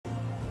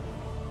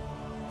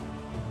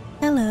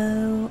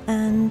Hello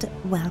and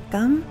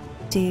welcome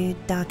to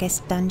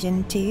Darkest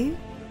Dungeon 2.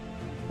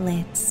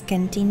 Let's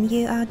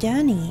continue our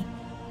journey.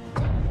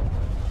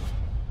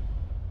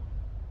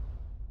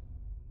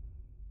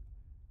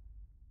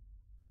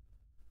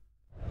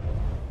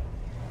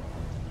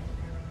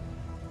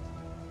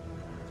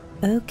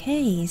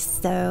 Okay,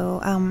 so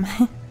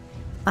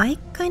I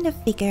kind of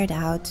figured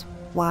out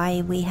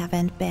why we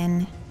haven't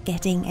been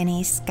getting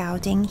any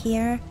scouting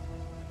here.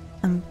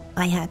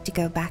 I had to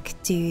go back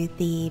to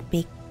the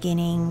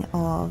beginning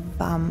of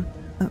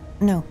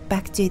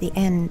back to the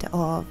end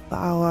of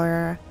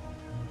our,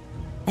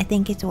 I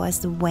think it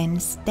was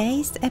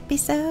Wednesday's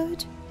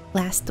episode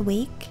last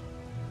week.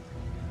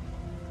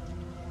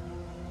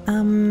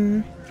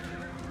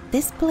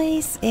 This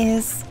place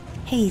is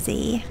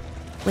hazy,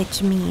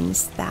 which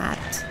means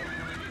that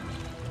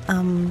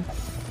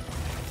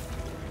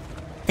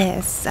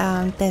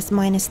there's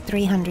minus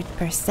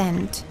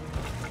 300%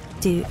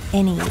 to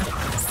any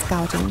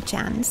scouting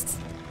chance.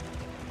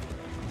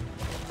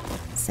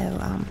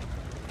 So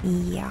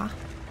yeah,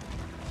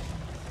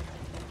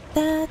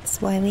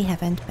 that's why we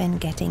haven't been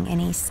getting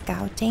any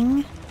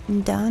scouting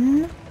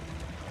done.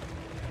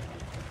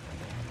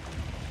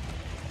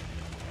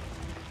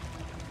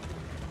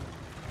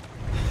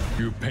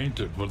 You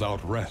painted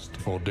without rest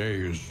for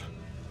days,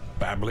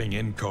 babbling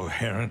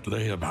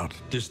incoherently about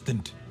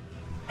distant,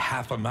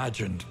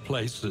 half-imagined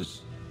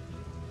places.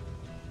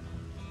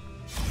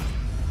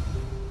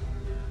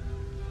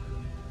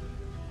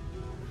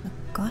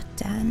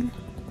 Forgotten.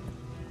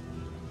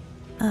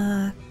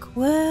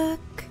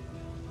 Quirk.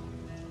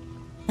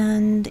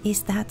 And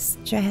is that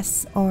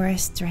stress or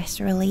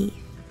stress relief?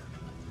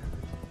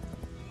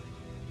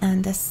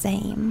 And the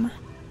same.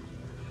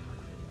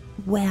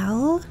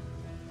 Well,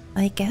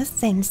 I guess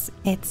since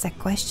it's a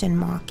question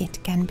mark,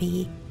 it can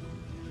be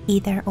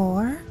either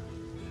or.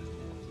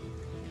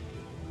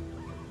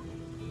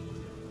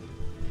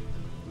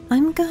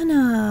 I'm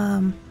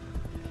gonna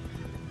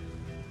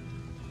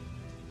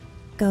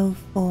go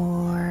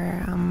for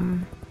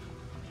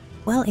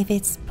well, if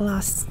it's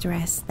plus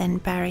stress, then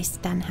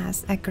Barristan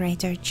has a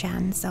greater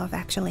chance of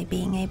actually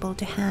being able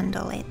to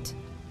handle it.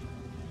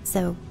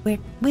 So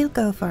we'll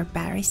go for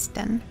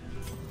Barristan.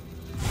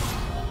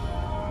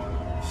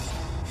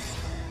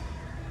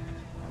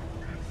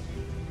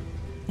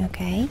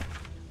 Okay.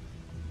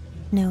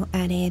 No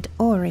added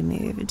or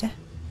removed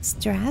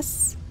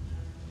stress.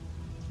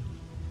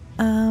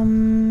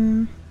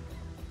 I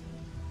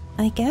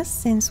guess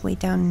since we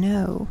don't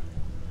know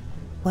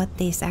what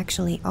these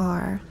actually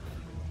are,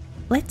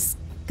 let's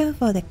go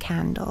for the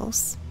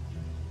candles.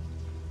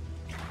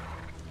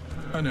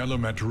 An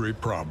elementary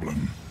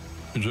problem,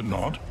 is it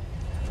not?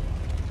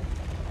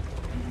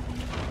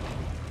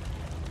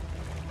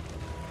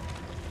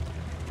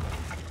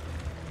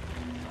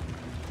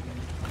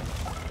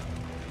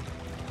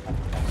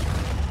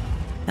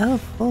 Oh,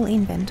 full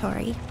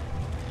inventory.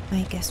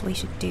 I guess we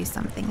should do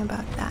something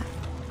about that.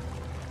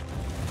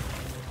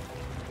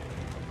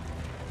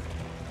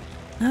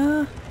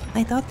 Oh,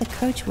 I thought the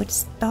coach would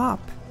stop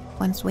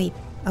once we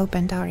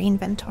opened our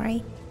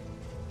inventory.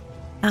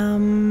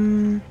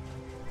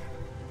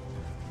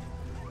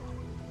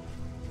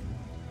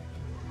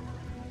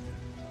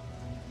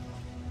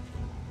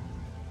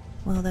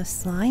 Well, the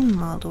slime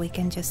mold we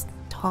can just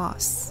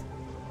toss.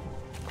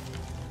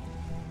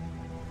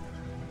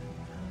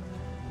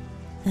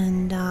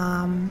 And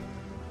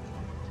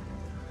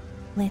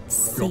let's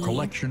see. Your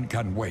collection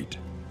can wait.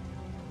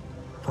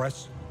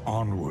 Press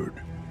onward.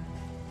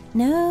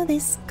 No,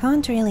 this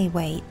can't really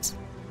wait.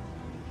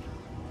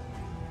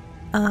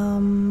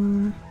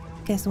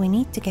 Because we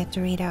need to get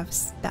rid of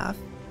stuff.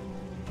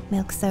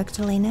 Milk-soaked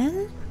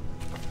linen.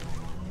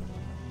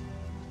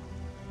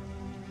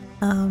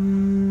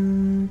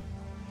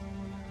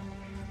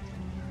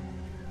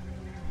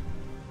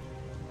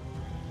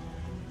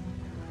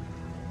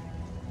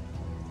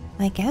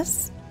 I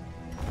guess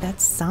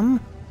that's some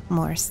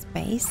more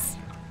space.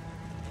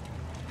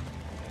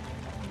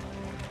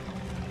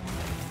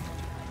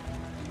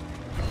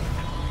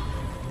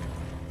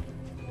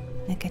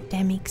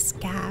 Academic's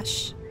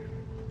cache.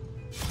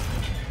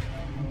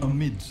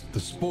 Amidst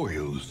the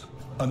spoils,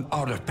 an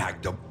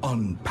artifact of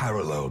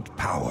unparalleled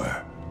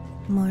power.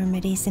 More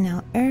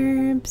medicinal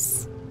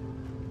herbs.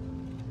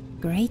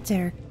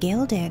 Greater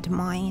gilded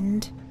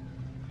mind.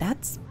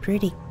 That's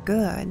pretty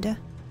good.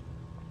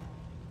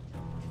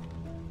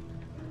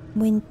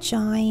 Wind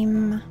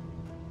chime.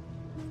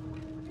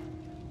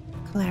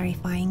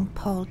 Clarifying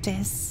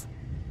poultice.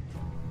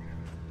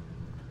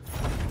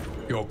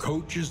 Your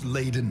coach is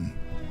laden.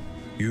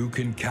 You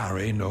can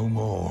carry no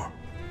more.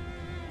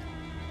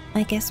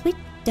 I guess we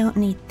don't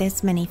need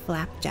this many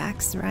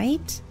flapjacks,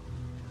 right?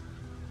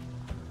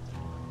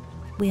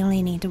 We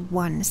only need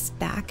one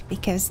stack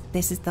because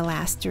this is the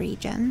last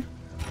region.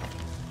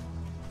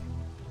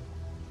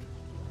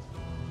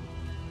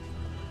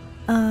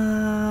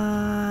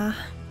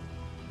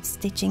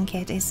 Stitching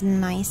kit is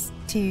nice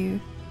too.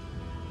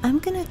 I'm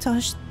gonna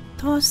toss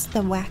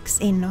the wax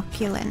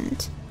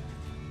inoculant.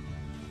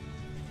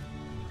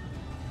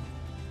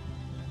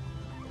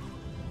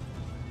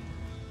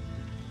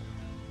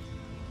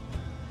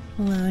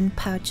 Lone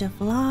pouch of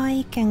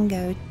lie can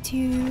go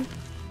too.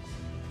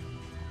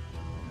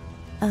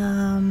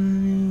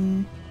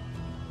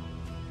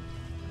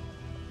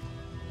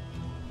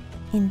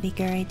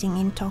 Invigorating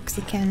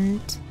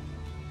intoxicant.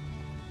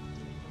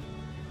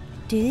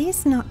 Do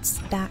these not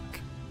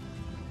stack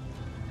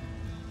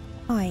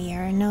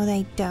higher? No,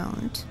 they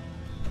don't.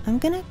 I'm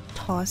gonna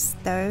toss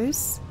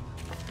those.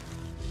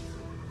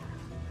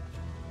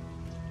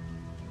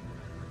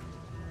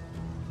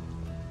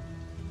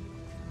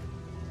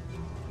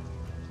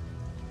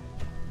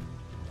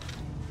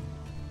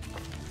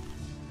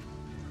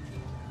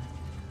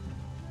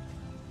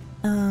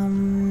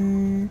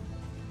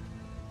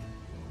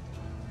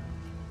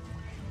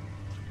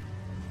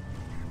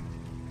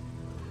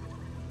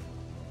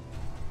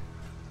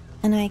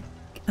 And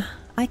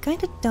I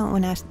kind of don't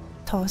want to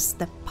toss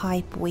the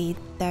pipe weed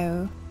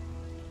though.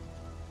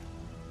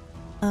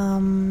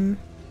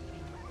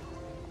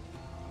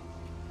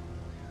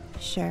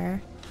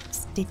 Sure,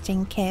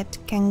 stitching kit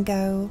can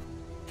go.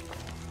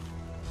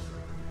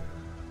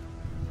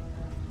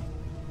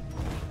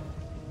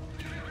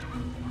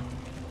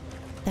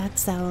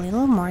 That's a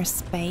little more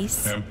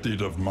space.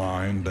 Emptied of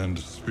mind and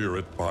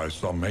spirit by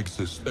some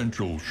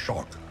existential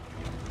shock,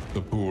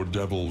 the poor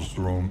devils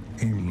roam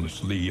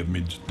aimlessly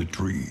amidst the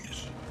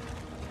trees.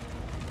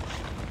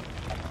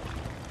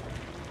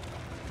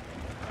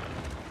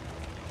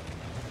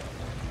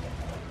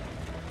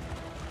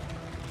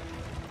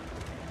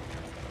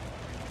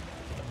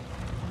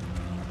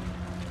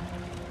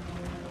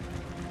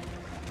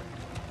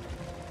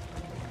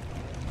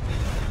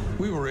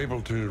 We were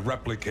able to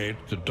replicate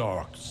the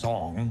dark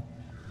song,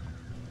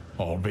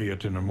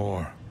 albeit in a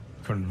more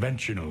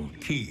conventional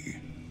key.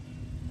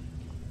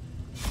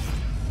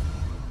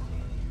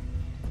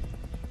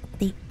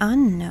 The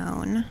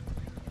unknown.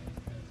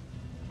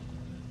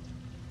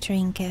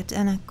 Trinket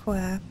and a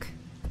quirk.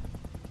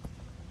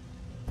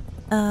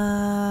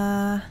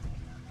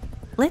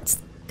 Let's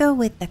go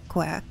with the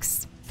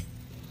quirks.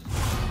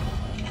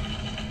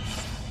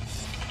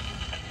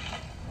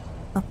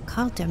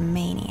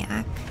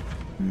 Occultomaniac.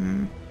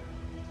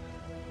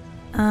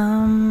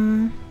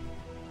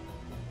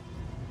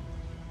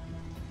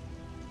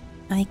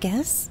 I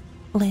guess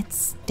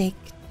let's stick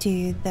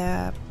to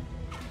the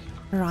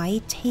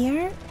right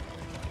here.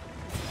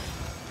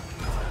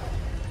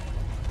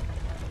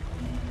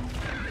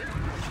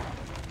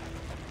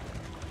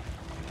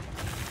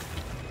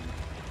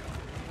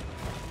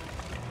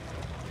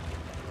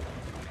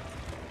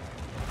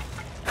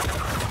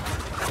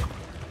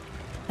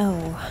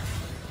 Oh.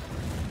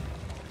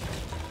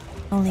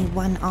 Only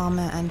one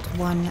armor and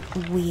one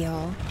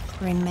wheel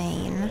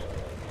remain.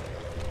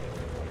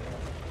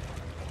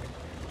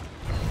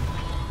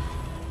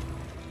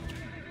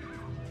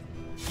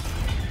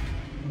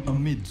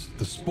 Amidst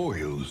the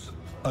spoils,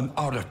 an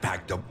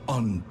artifact of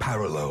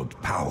unparalleled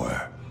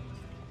power.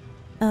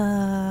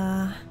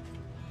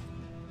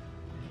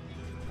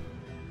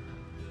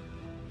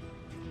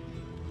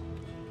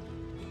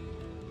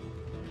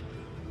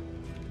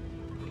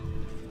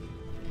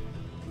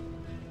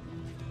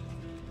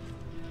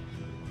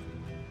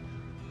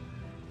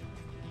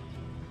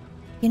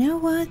 You know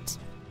what?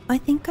 I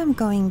think I'm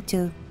going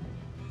to...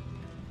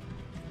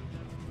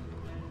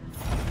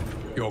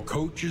 Your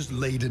coach is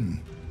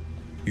laden.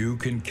 You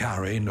can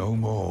carry no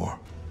more.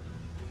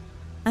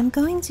 I'm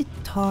going to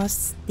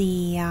toss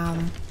the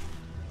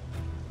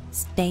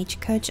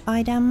stagecoach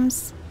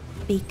items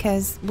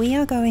because we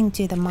are going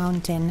to the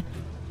mountain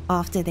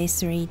after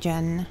this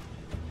region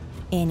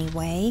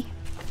anyway.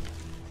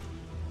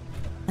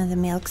 And the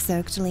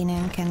milk-soaked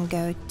linen can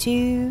go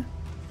too.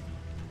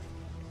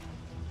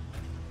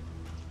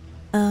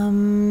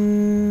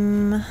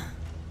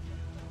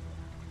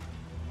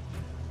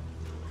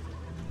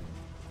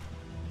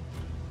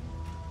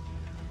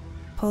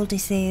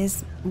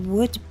 Poultices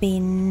would be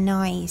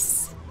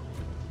nice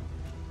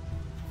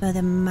for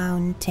the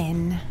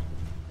mountain.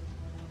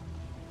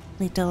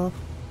 Little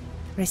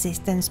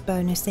resistance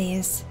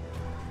bonuses.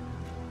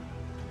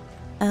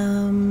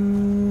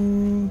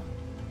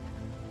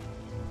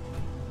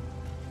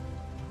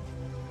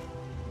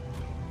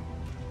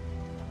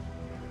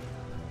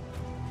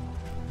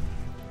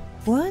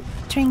 What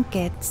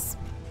trinkets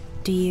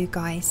do you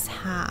guys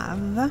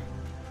have?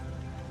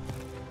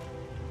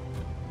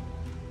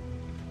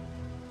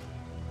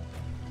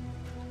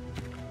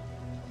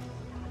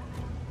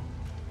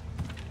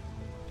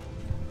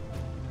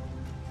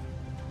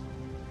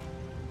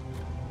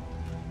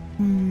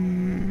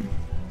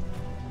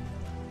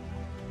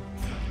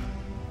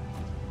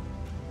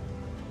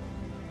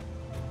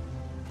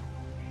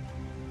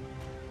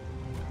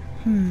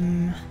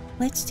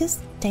 Let's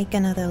just take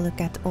another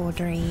look at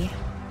Audrey.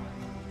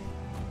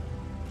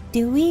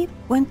 Do we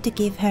want to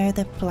give her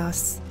the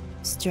plus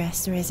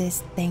stress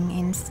resist thing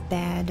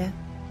instead?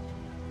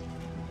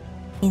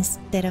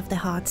 Instead of the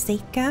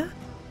Heartseeker?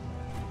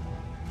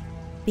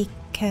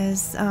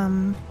 Because,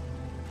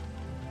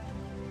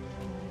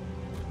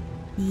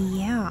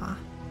 yeah.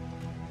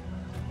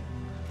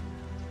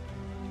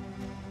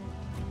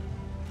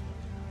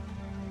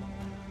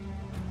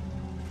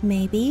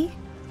 Maybe.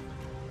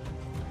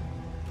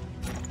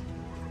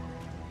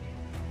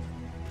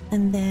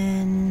 And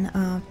then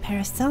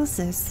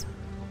Paracelsus.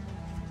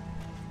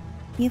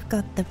 You've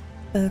got the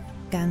book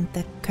and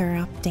the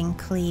corrupting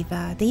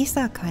cleaver. These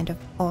are kind of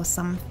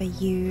awesome for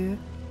you.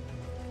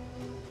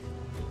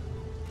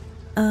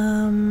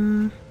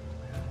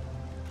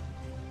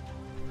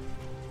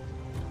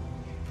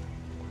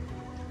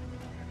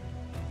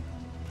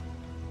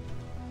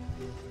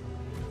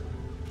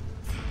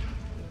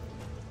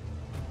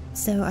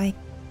 So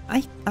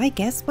I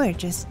guess we're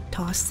just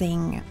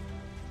tossing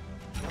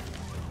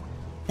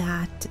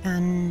that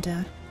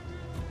and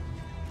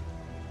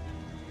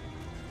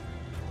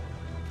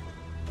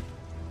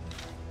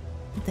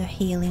the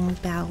healing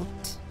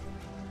belt,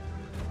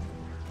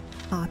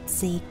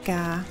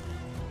 Heartseeker.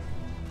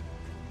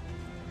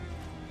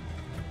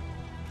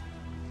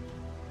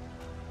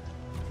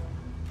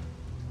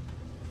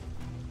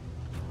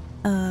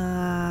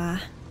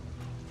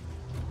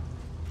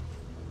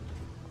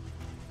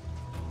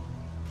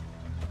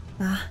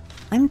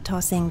 I'm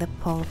tossing the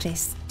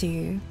poultice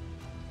too.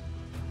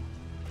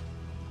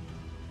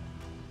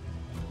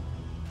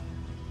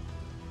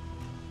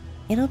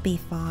 It'll be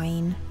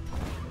fine.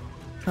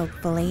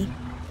 Hopefully.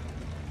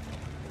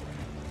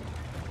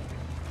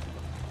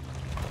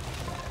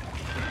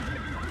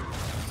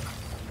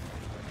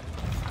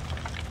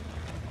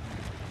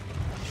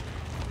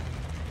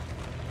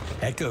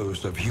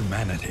 Echoes of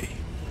humanity,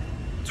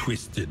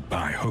 twisted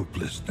by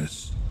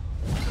hopelessness.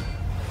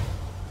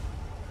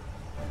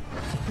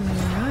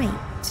 Right.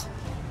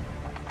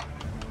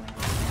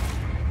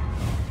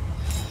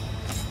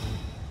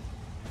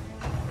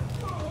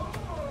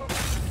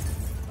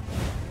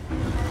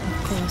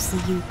 Of course,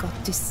 you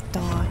got to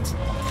start.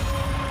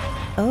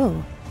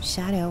 Oh,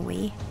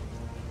 shadowy.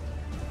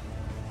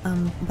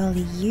 Well,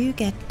 you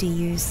get to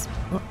use.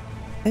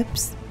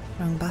 Oops,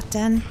 wrong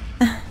button.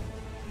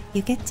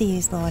 You get to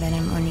use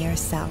Laudanum on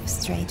yourself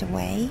straight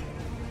away.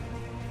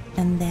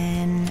 And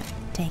then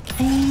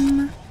take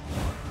aim.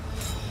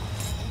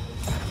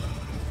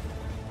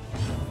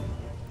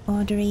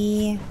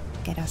 Audrey,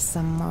 get us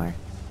some more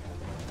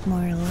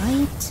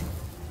light.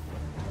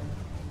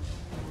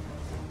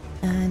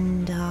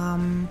 And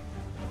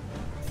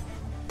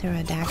throw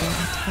a dagger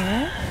at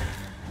her.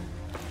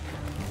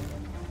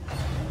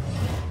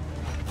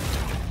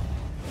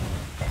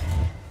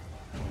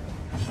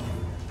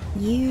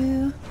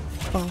 You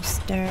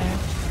bolster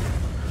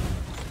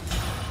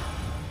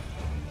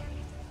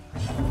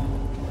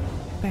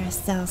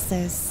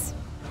Paracelsus.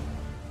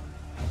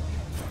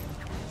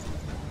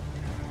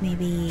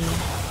 Maybe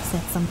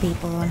set some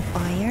people on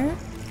fire.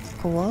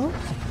 Cool.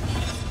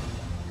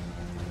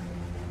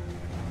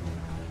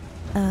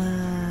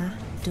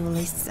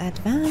 Duelist's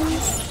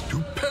advance.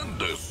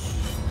 Stupendous!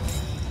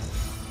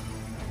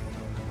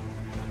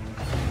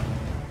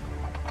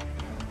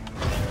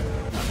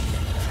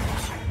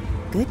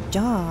 Good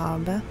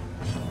job.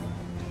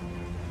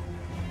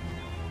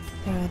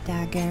 Throw a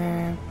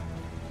dagger.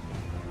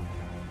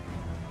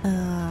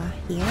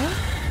 Here.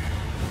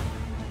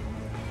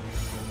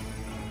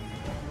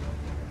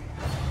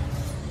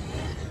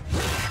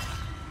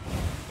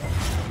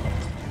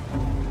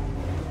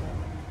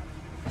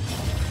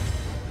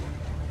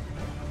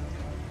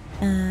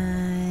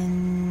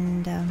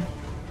 And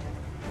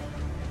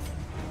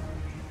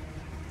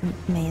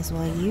may as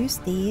well use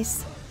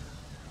these.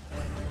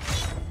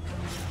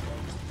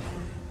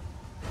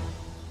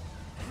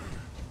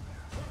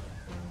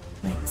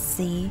 Let's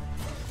see.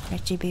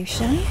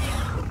 Retribution.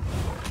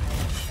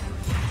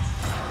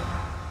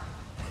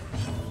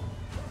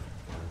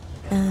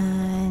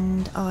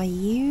 And are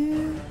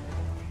you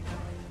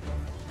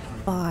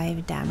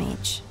 5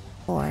 damage?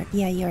 Or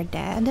yeah, you're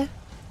dead.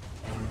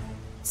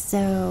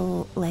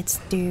 So let's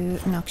do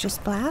Noxious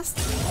Blast.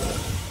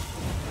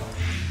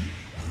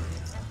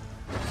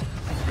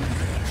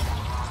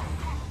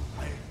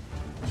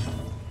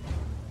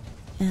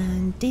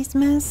 And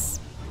Dismiss.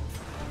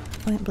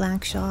 Point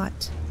blank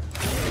shot.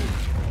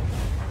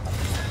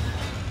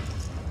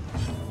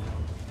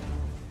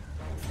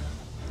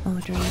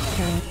 Audrey,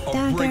 turret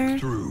dagger.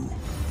 Breakthrough.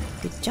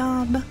 Good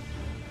job.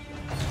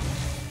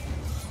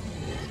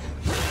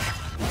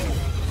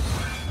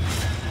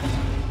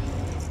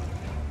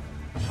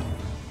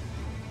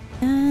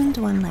 And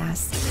one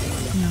last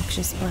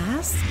Noxious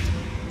Blast.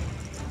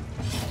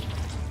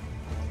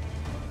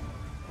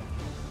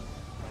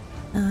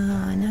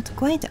 Not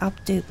quite up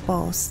to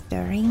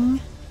bolstering.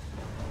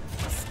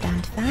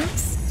 Stand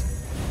fast.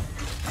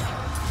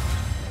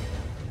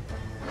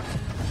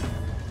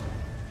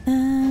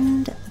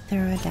 And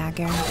throw a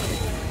dagger.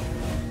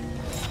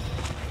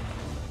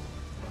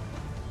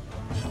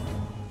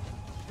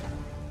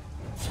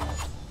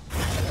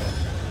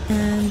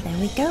 And there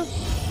we go.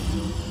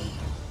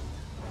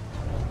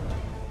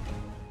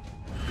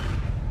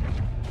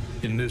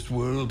 In this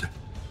world,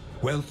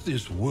 wealth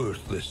is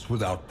worthless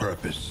without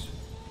purpose.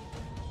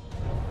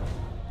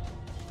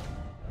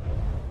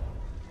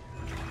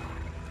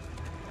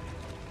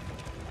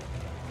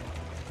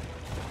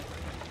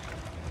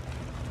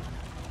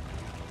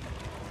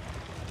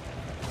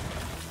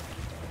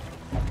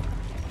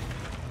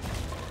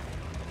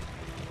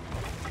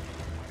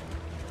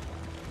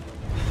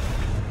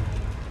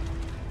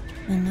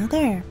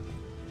 another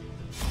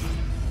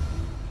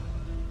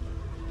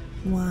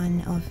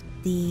one of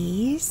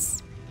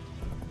these.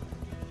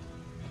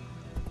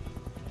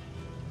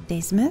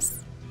 Dismas.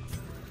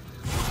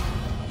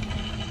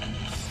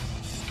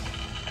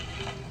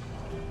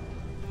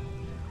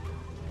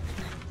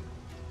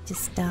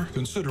 Just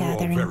Consider all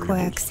gathering variables,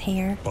 quirks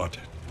here. but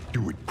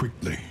do it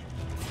quickly.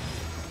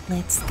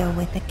 Let's go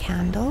with the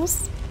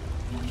candles.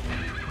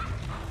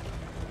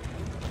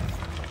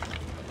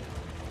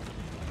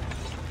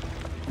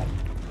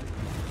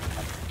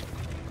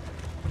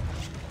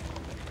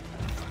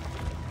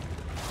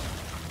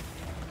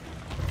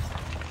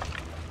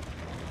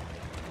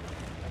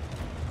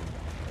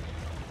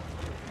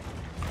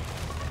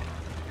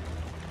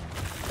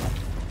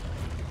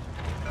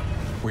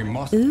 We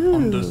must Ooh.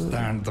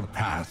 understand the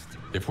past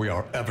if we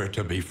are ever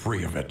to be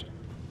free of it.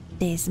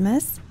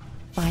 Dismas,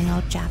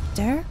 final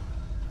chapter.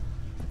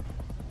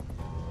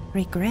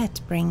 Regret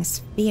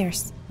brings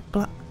fierce.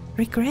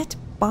 Regret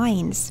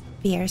binds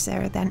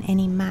fiercer than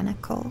any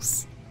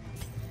manacles.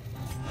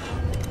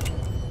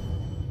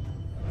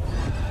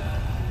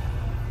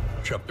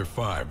 Chapter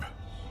 5.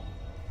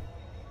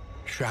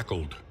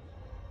 Shackled.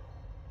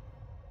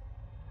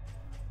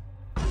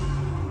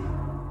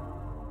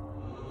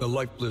 The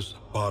lifeless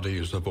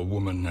bodies of a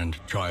woman and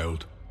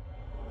child,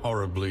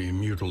 horribly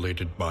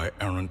mutilated by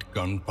errant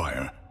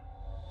gunfire,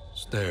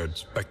 stared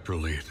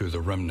spectrally through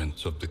the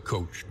remnants of the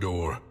coach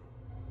door.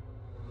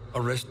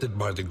 Arrested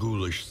by the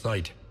ghoulish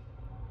sight,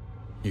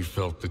 he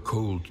felt the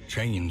cold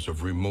chains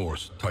of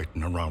remorse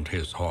tighten around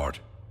his heart.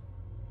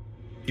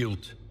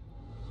 Guilt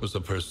was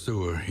a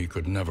pursuer he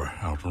could never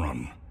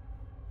outrun,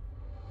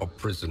 a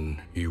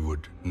prison he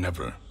would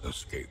never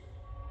escape.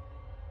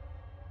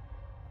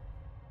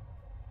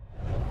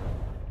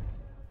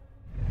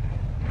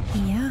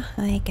 Yeah,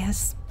 I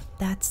guess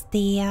that's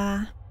the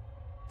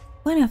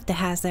one of the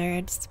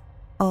hazards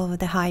of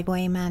the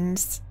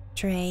Highwayman's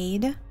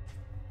trade.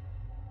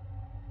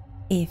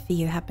 If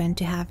you happen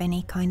to have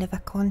any kind of a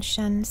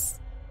conscience.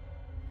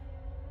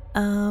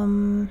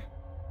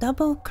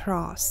 Double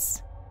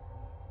cross.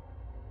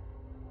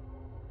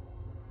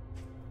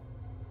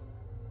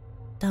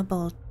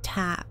 Double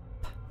tap.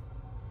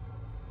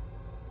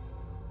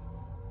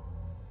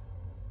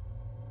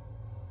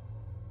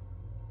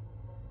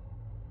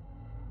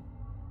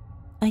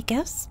 I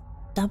guess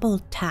double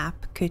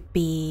tap could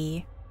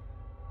be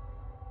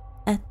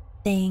a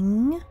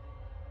thing.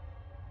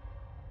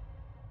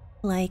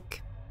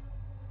 Like,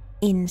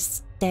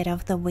 instead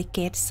of the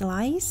wicked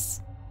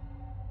slice.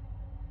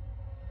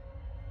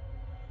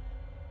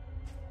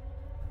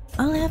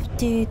 I'll have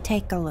to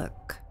take a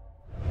look.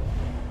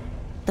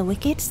 The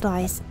wicked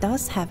slice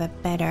does have a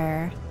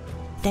better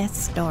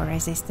death's door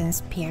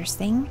resistance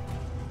piercing.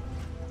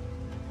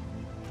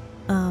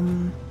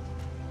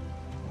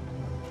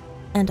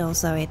 And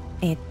also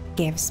it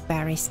gives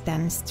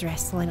Barristan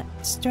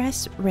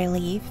stress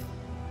relief.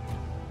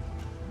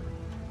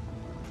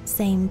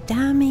 Same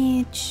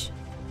damage.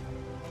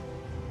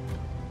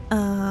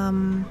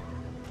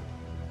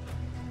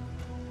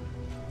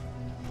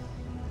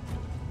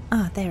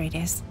 There it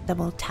is.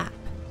 Double tap.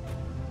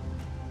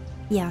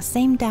 Yeah,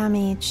 same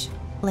damage,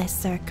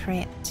 lesser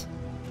crit.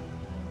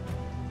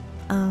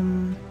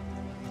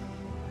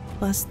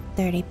 Plus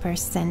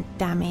 30%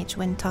 damage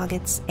when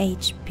target's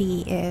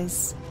HP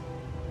is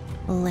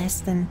less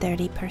than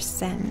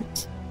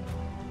 30%.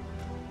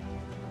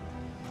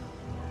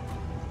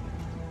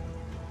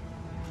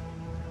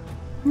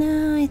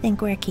 No, I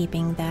think we're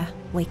keeping the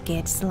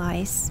wicked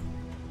slice.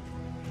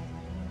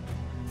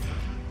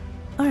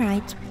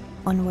 Alright,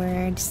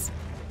 onwards.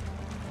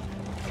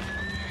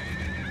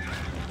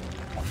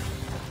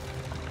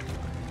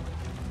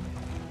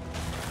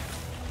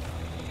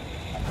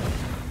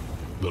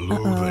 The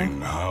loathing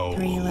howls.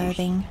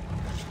 Reloading.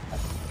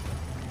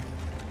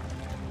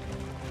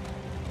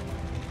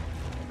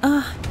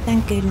 Oh,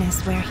 thank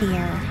goodness we're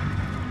here.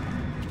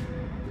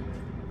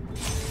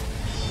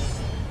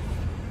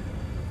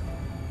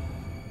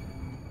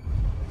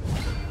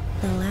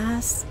 The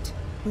last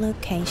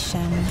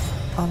location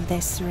of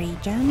this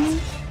region.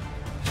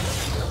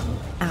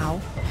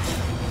 Ow.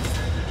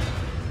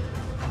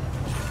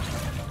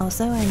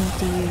 Also, I need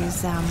to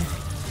use,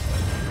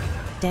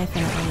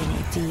 definitely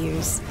need to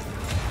use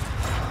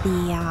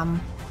the,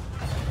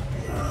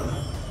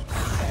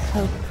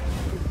 hope.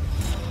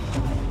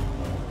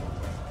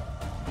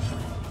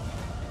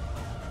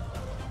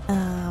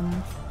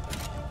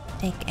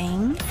 Take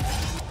aim.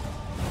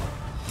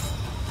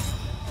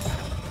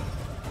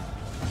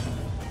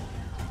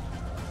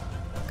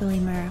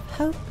 Glimmer of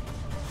hope.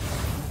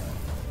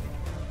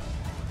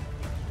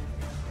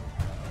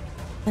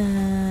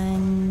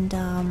 And,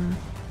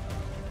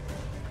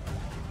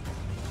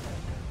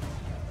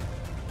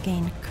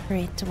 gain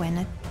crit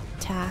when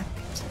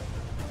attacked.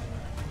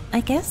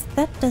 I guess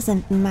that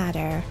doesn't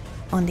matter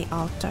on the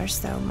altar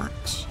so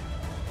much.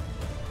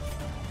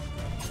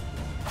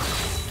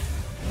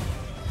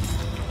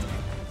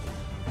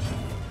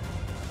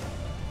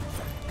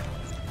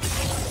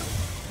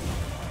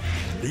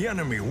 The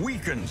enemy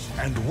weakens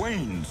and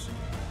wanes.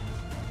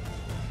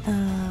 Here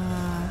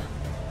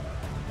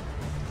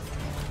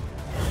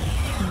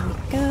we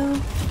go.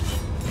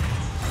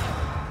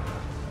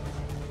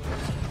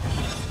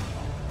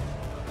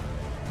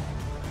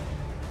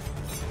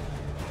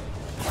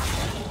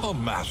 A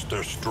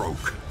master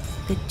stroke.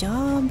 Good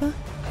job.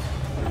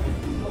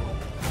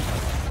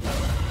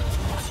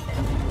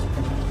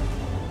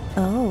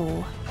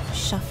 Oh,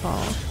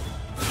 shuffle.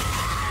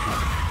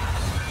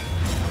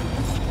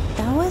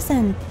 That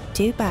wasn't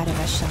too bad of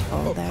a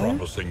shuffle, though.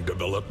 Promising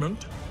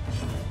development.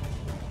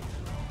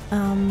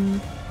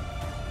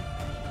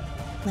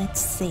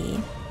 Let's see.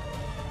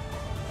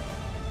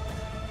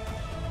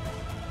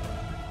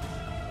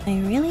 I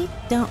really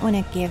don't want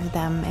to give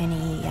them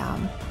any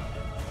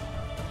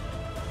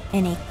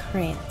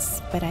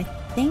crits, but I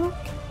think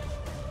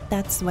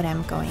that's what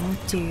I'm going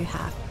to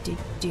have to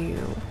do.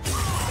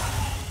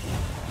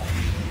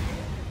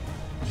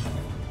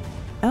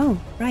 Oh,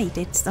 right,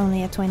 it's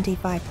only a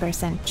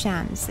 25%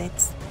 chance.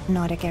 It's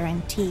not a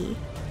guarantee.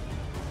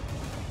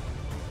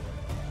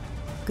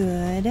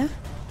 Good.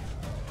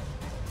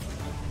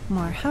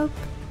 More hope.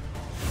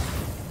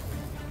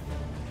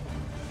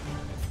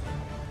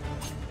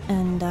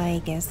 And I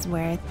guess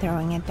we're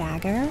throwing a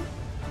dagger.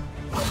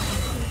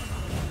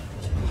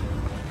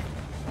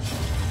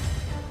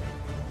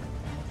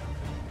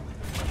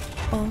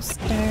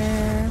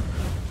 Bolster.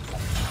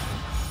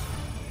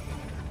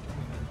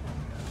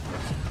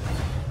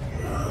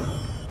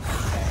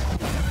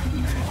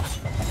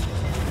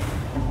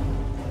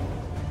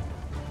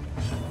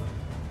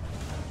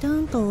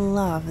 Don't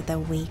love the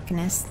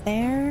weakness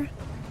there.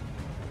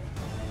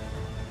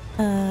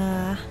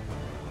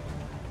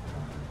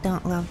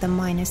 Don't love the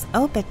minus.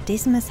 Oh, but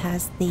Dismas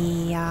has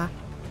the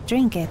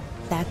trinket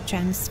that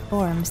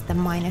transforms the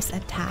minus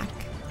attack.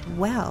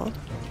 Well,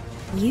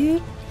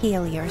 you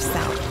heal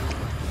yourself.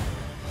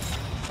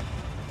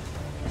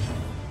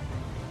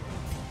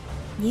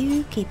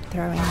 You keep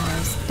throwing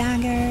those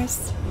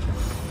daggers.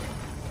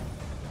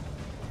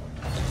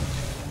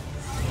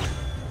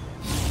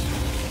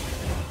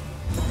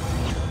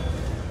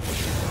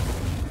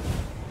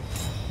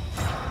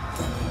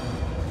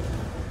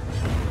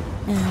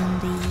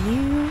 And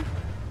you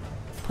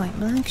point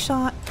blank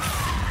shot.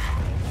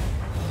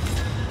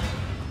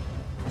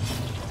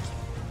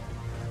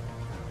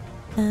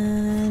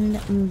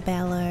 And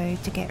Mellow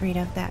to get rid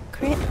of that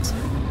crit.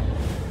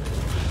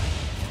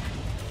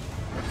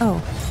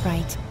 Oh,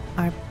 right.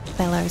 Our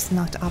Bellow's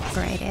not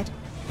upgraded.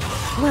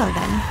 Well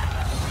then.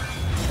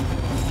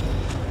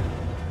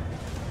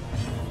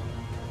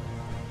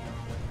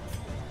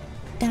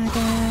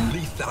 Dagger.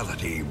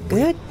 Lethality.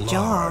 Good writ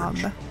job.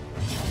 large.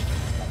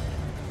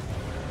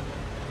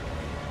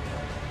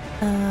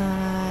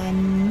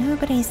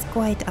 Nobody's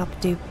quite up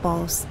to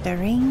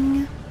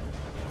bolstering.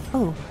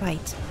 Oh,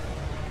 right.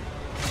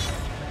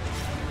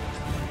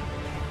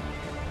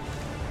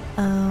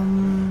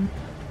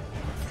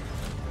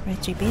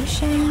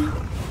 Retribution.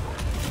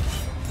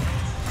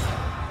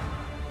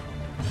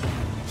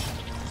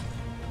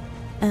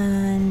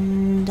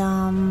 And,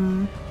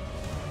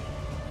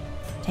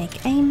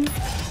 take aim.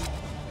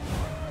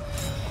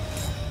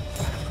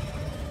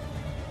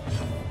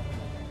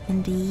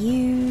 And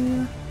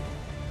you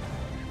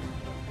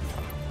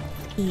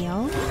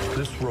heal.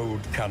 This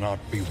road cannot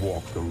be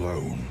walked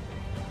alone.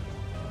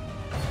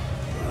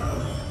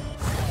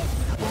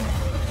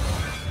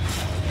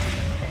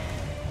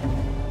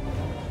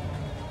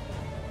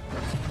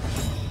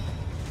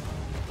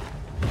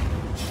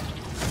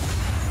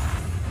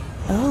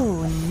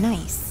 Oh,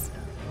 nice.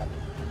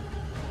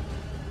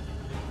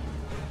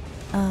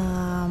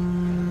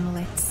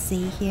 Let's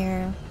see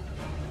here.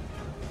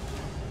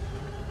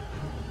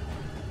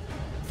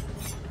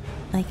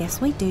 I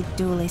guess we do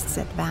Duelist's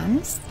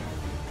Advance.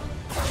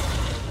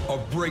 A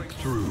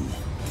breakthrough.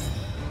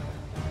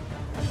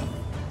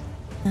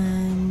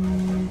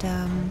 And,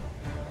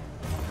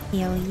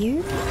 heal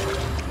you.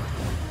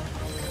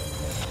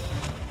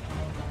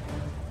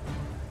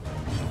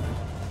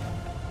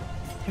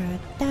 Throw a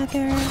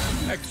dagger.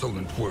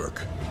 Excellent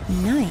work.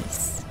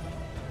 Nice.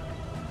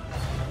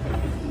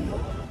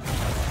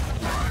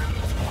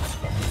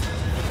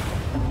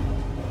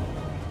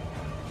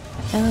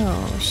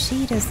 Oh,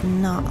 she does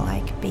not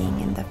like being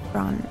in the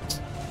front.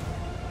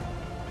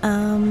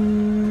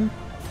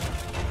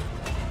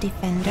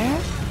 Defender.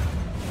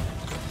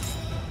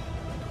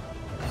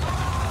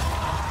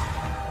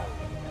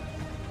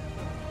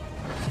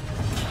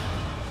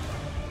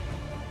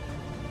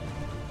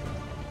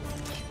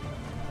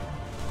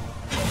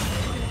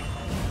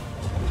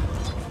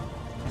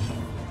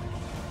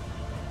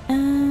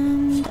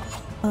 And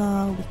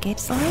Wicked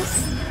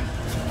Slice.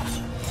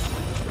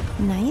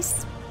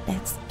 Nice.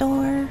 That's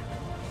door.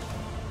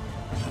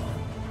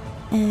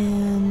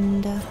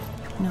 And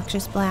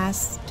Noxious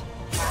Blast.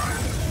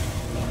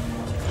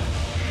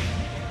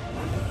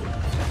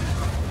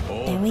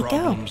 All There we go.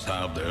 problems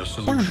have their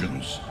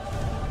solutions,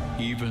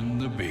 even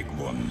the big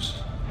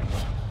ones.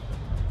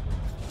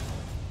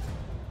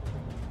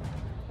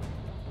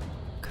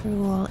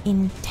 Cruel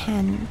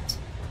Intent.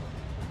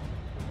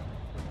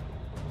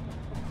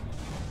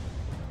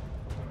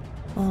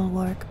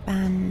 Bulwark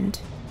band.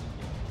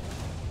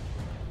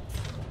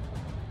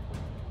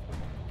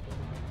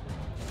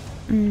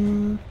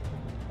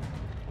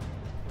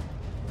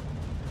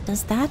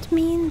 Does that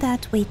mean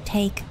that we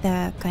take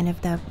the kind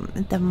of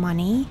the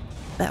money,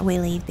 but we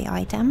leave the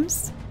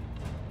items?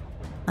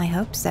 I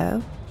hope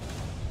so.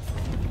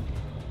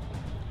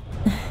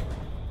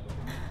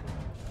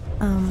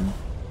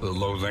 The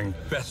loathing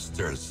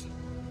festers.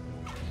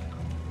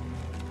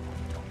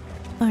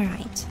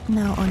 Alright,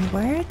 now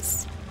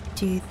onwards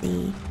to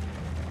the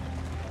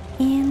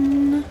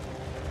inn.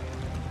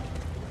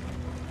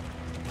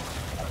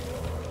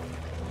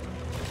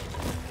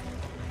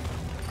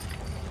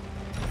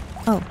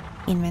 Oh,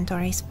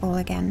 inventory's full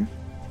again.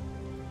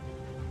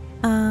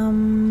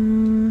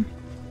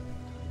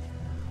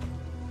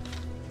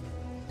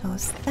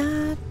 Toss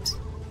that.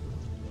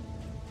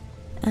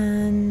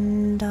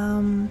 And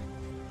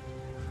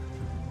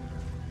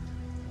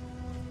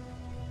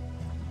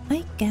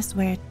I guess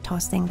we're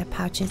tossing the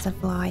pouches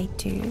of lye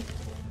too.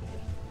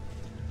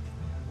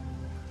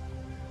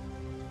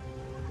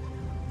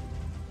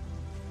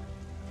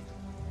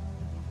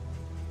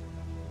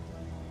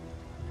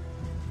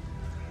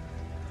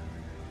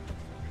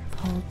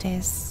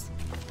 Poultice.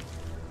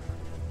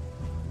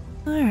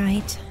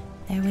 Alright,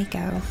 there we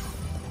go.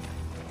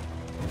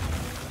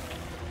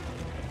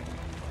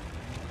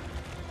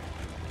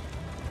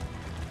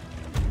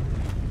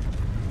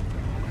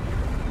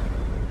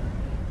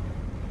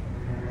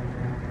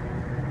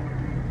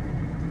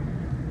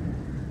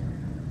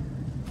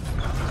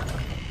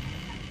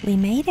 We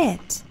made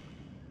it.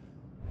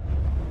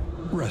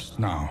 Rest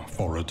now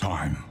for a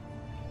time.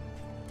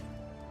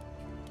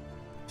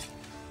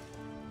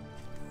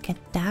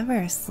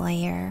 Cadaver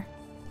Slayer.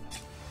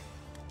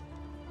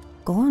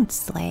 Gaunt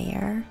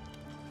Slayer.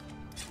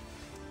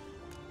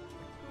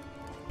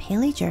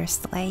 Pillager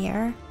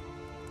Slayer.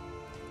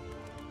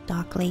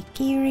 Darkly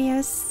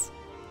Curious.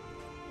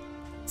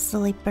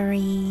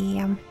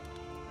 Slippery.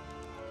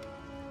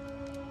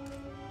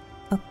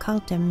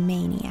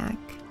 Occultomaniac.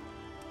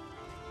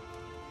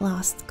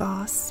 Last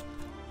Gasp.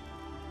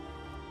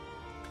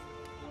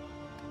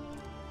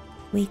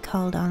 Weak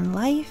hold on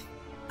life.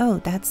 Oh,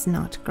 that's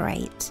not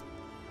great.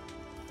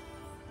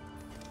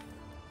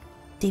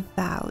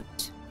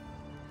 Devout.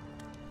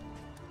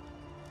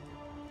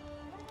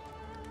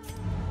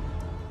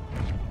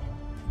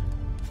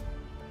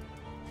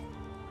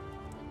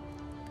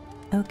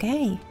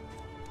 Okay.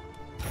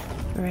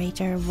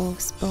 Greater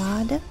Wolf's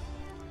Blood.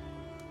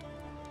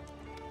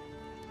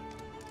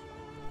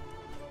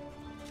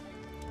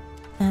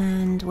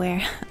 And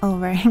we're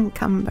over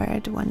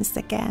encumbered once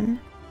again.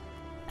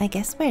 I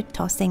guess we're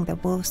tossing the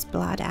wolf's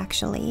blood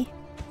actually.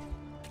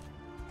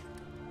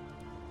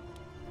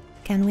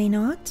 Can we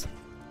not?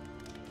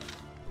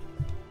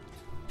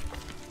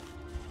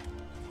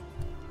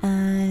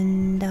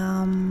 And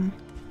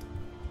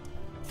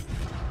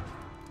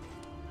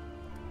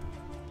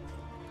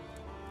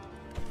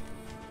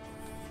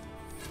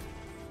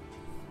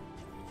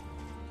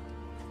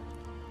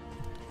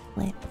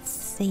let's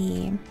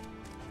see.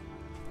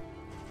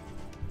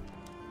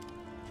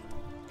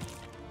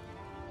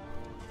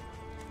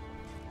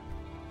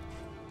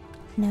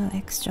 No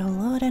extra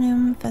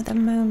laudanum for the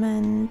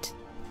moment.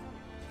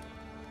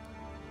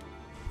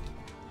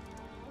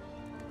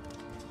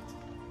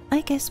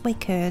 I guess we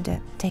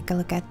could take a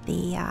look at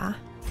the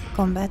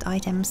combat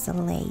items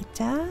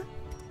later.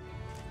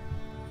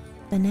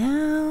 But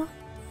now,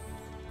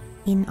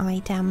 in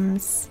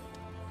items,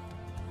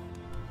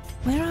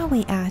 where are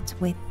we at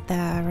with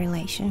the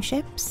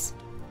relationships?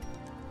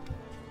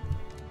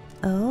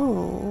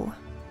 Oh,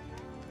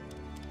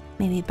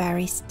 maybe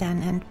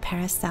Barristan and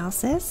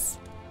Paracelsus?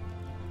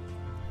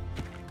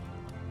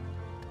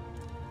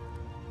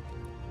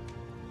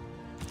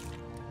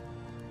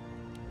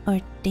 Or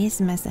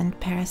Dismas and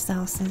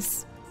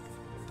Paracelsus.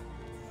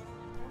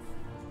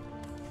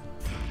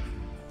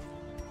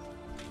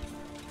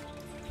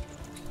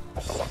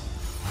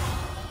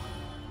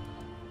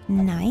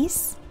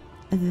 Nice.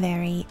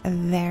 Very,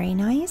 very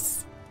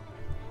nice.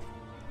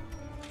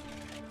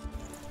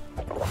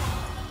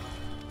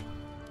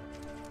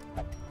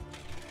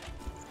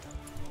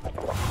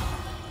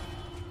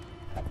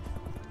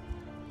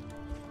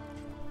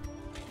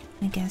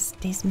 I guess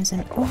Dismas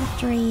and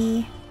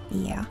Audrey.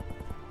 Yeah.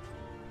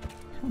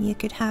 You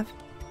could have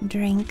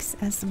drinks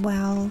as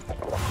well.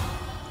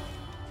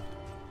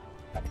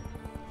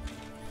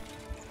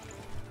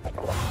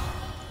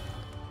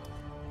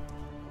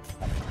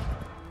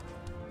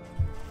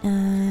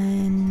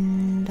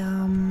 And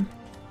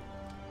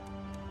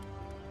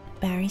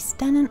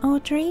Barristan and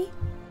Audrey.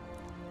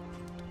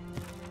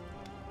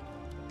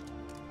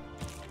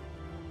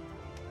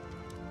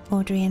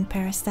 Audrey and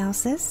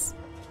Paracelsus.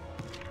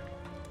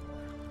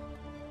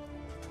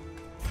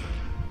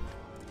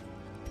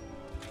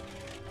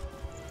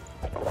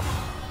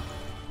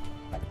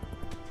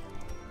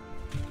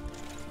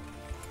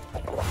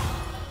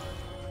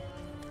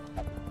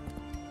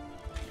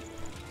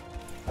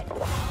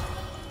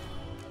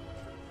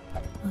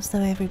 So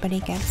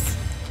everybody gets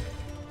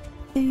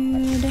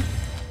food.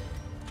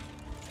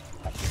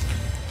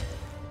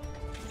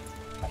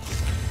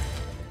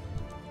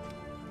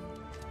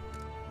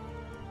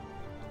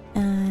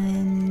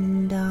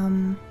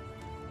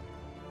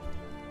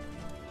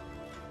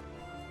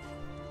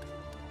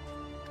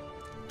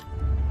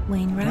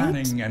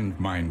 cunning and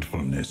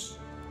mindfulness,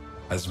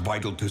 as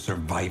vital to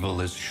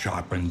survival as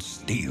sharpened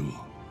steel.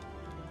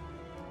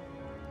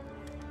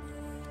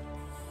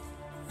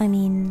 I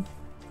mean,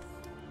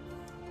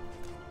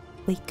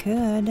 we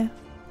could.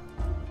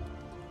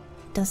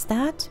 Does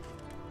that?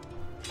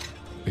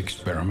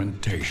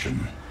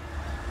 Experimentation.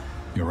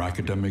 Your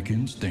academic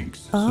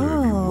instincts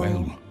serve you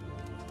well.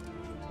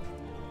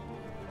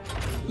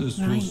 This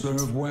will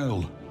serve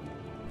well.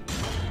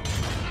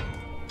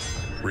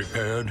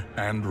 Repaired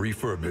and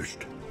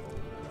refurbished.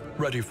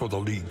 Ready for the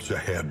leagues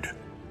ahead.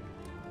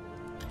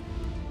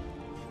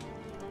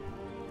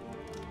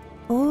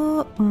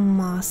 Oh,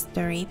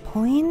 mastery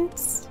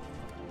points.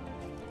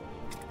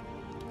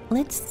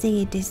 Let's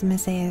see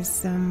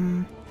Dismis's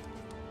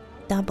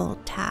double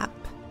tap.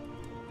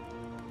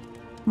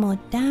 More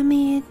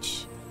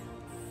damage.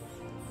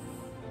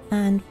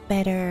 And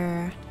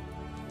better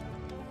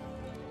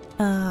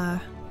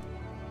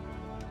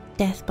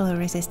death blow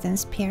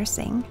resistance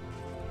piercing.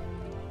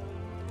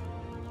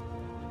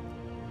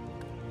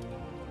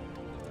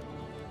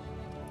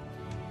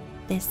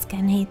 This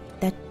can hit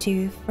the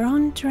 2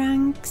 front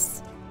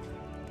ranks.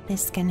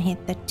 This can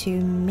hit the 2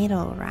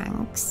 middle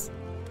ranks.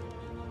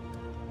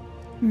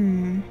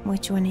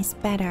 Which one is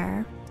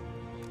better?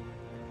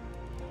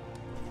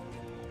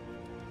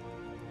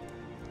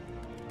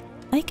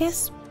 I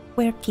guess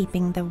we're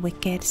keeping the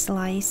wicked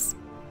slice.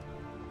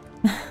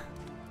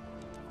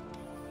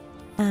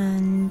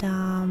 And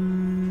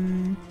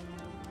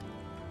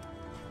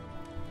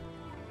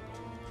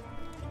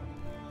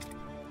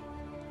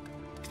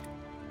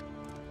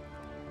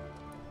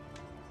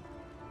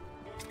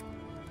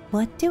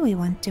what do we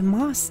want to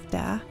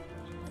master?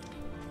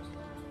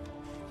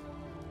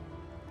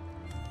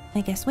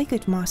 I guess we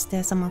could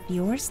master some of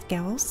your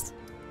skills.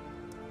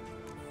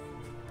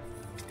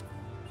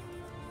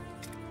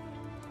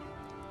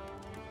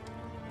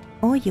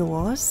 Or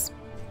yours.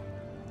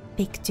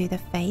 Pick to the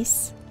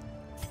face.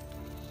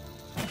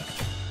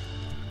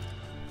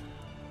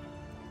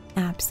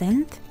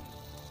 Absinthe.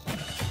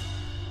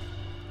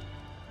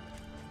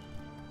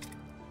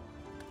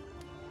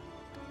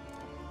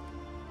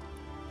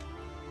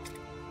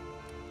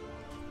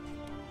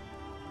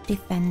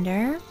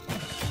 Defender.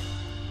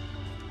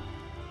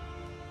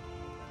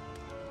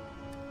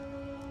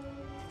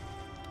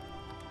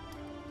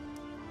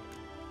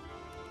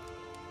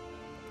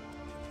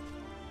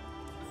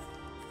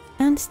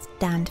 And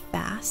stand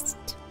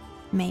fast,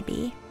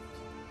 maybe.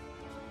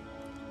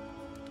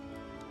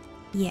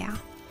 Yeah.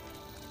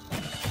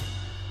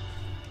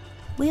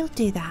 We'll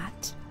do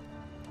that.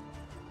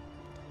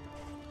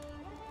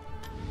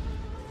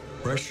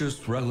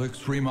 Precious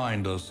relics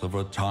remind us of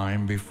a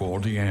time before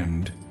the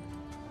end.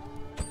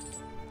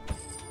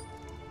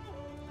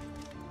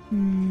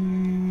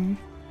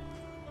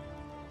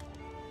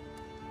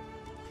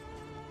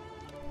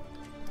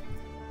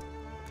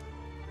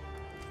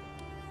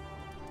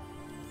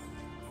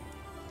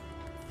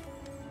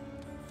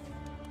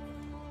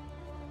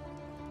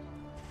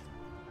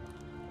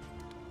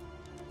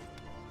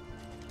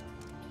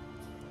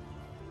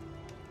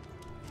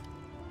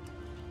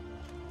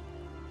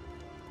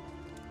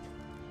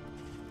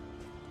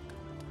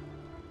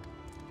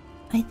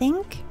 I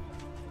think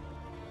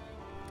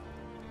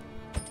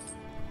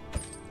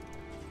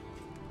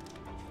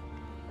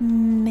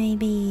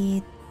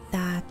maybe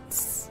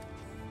that's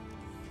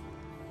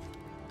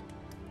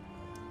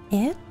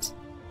it.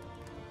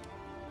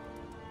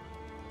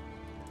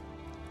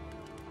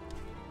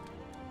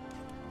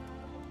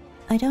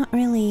 I don't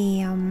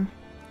really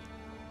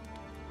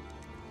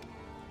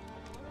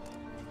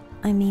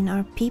I mean,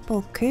 our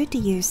people could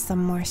use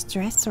some more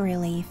stress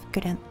relief,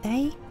 couldn't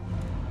they?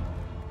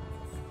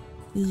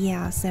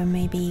 Yeah, so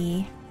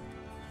maybe...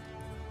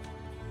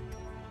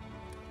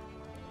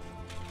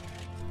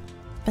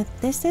 But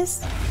this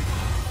is...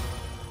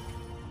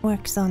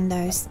 works on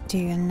those two,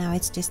 and now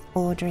it's just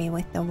Audrey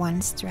with the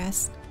 1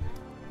 stress.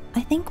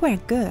 I think we're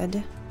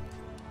good.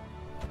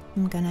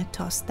 I'm gonna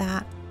toss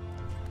that.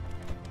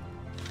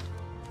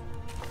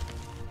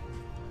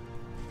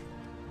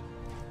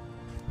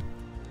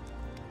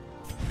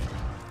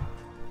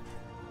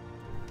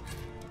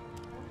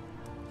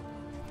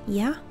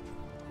 Yeah.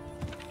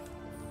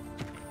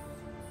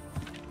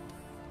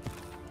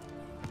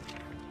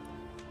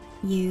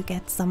 You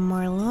get some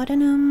more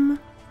laudanum.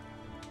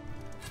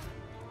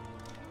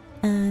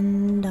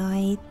 And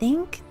I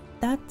think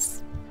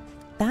that's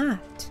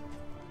that.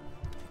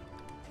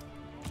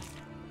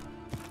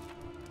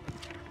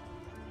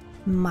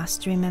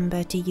 Must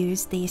remember to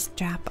use these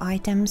trap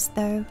items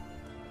though.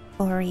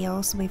 For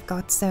reals, we've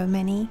got so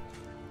many.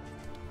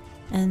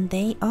 And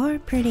they are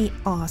pretty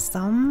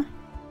awesome.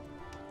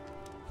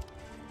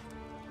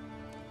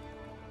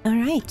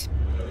 Alright.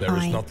 There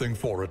is nothing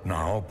for it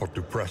now but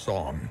to press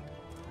on.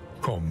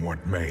 Come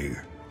what may.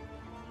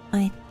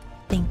 I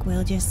think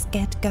we'll just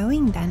get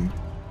going then.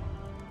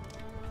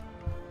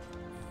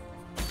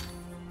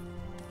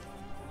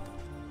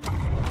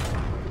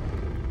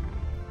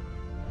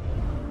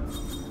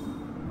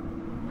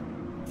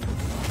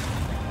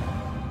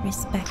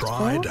 Respectful.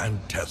 Tried and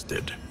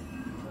tested.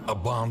 A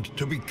bond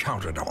to be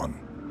counted on.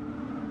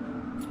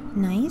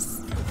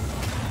 Nice.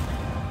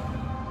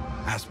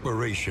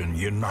 Aspiration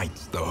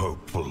unites the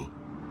hopeful.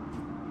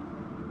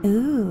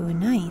 Ooh,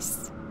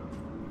 nice.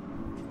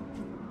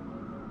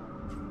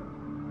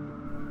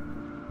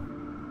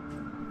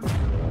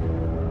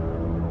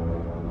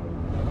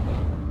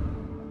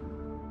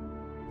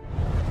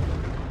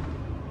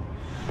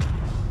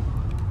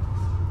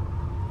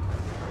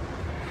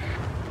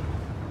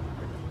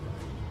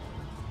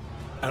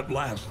 At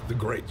last, the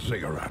great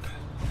ziggurat.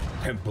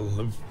 Temple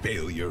of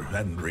failure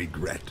and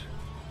regret.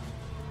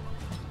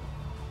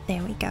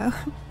 There we go.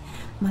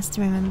 Must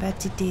remember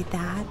to do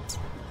that.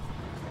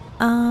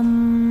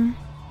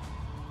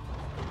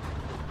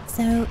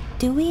 So,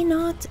 do we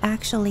not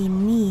actually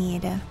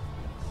need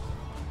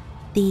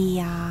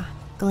the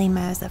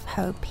glimmers of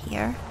hope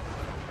here?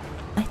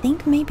 I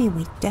think maybe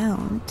we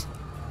don't.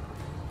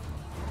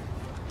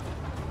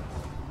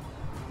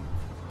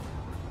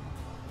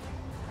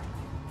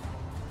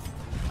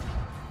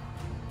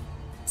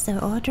 So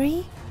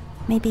Audrey,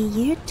 maybe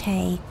you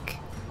take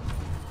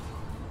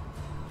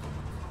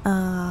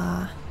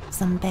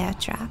some bear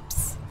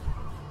traps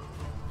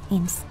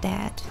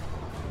instead.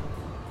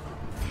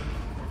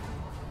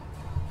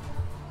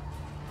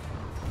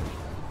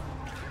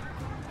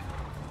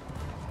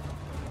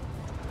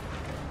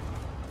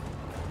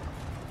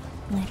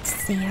 Let's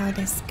see how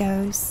this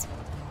goes.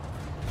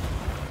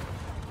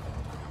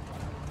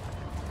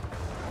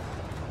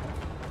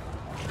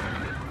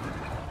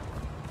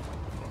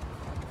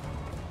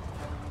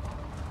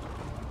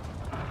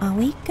 Are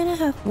we gonna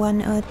have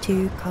 1 or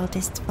 2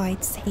 cultist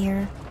fights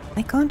here?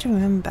 I can't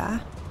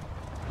remember.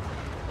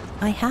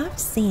 I have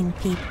seen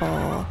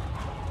people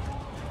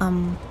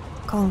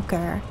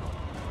conquer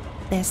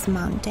this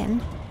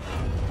mountain.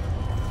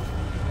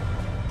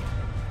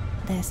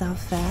 There's our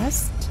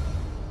first.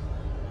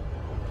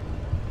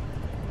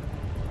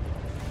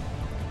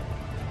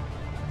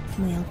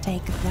 We'll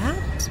take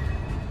that.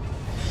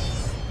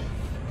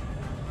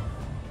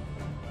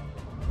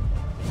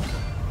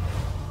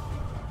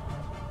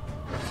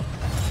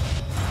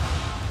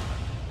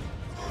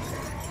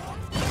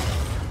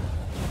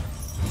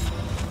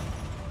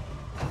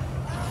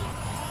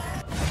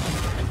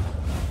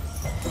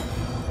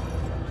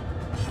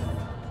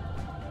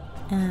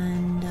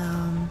 And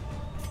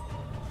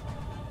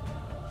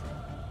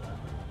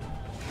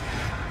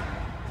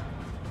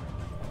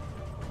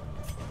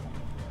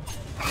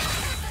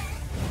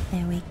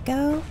there we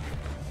go.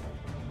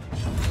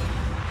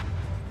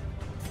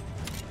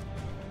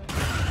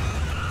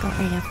 Got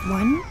rid of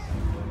one.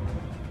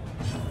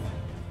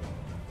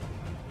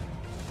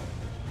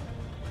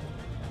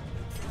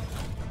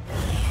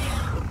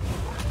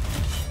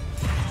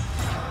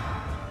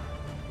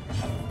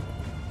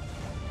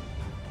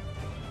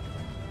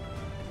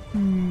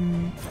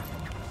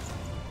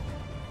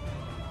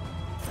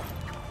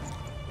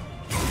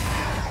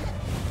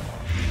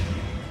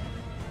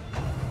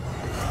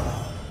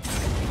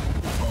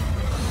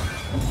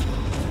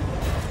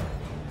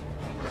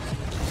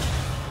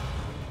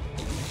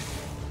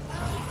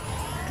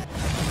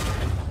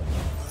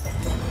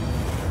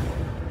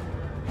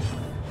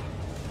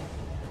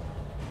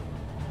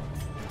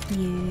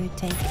 You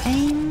take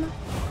aim.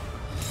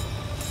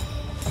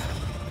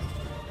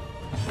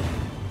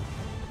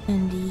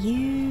 And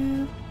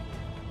you...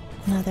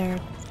 another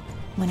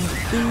one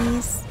of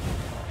these.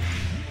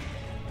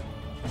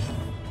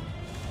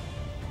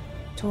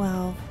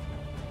 12.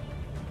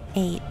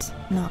 8.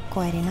 Not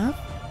quite enough.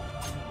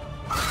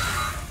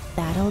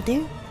 That'll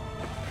do.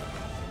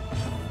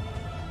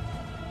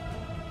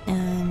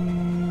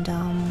 And,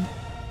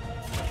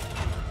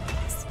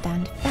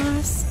 stand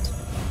fast.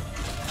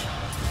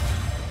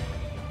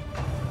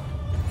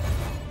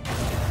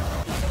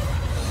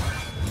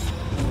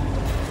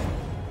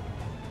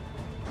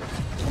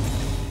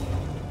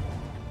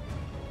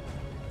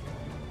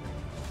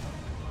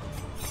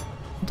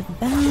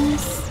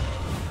 Advance.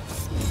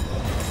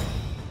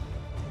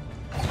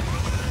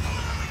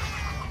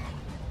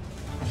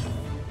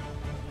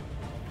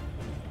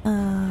 Or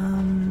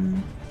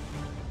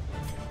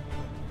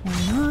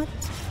not.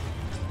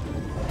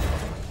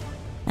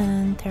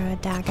 And throw a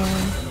dagger.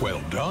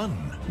 Well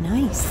done.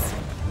 Nice.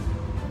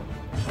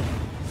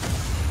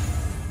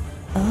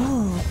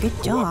 Oh,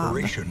 good job.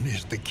 Cooperation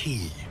is the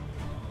key.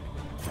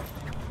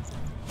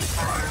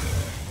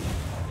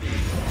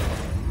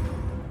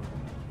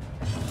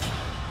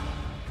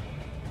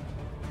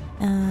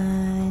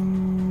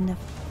 And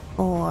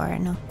 4,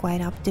 not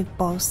quite up to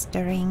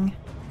bolstering.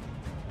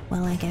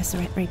 Well, I guess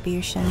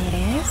retribution it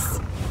is.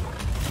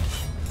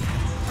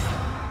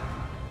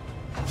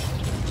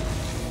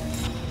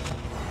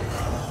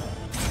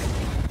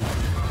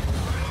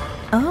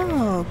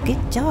 Oh,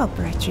 good job,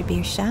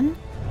 retribution.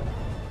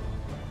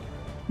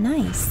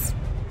 Nice.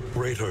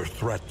 Greater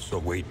threats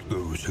await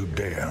those who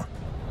dare.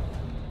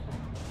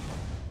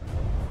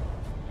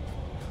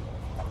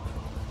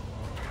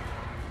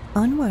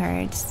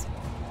 Onwards.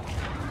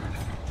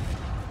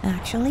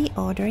 Actually,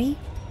 Audrey.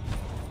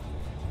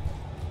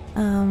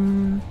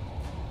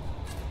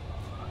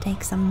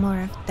 take some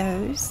more of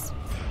those.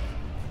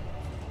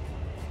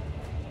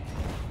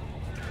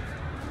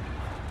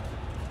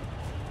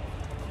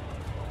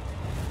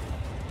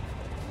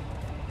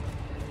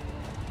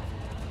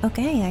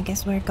 Okay, I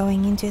guess we're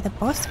going into the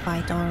boss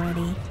fight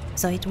already.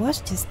 So it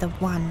was just the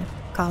one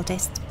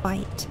cultist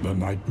fight. The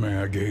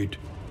Nightmare Gate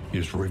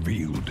is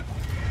revealed.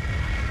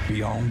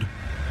 Beyond,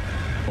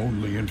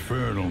 only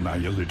infernal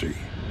nihility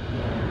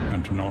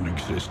and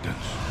non-existence.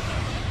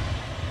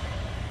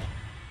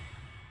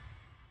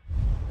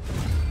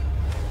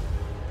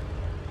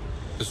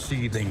 The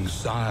seething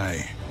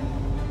sigh,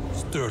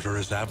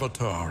 stertorous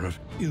avatar of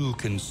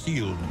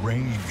ill-concealed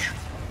rage.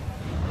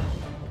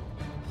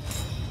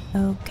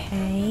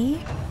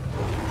 Okay.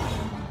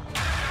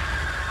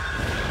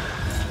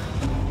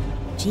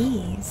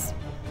 Jeez.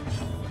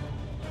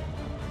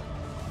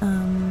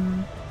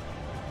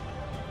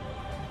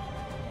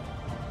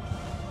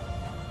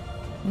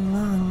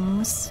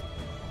 Lungs.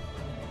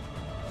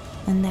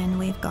 And then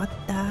we've got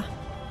the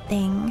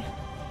thing.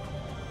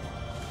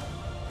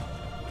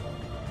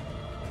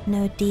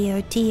 No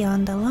DOT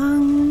on the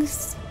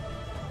lungs.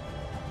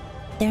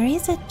 There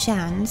is a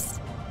chance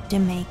to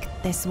make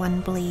this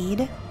one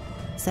bleed,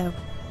 so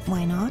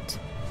why not?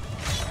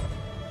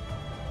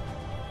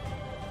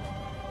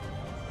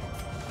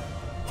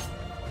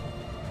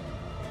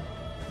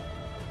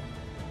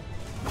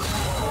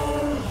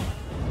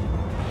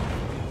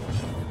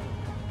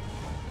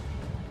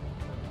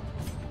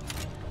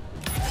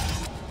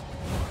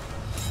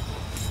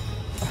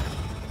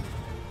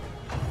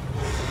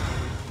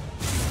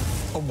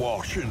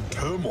 Awash in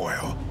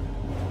turmoil.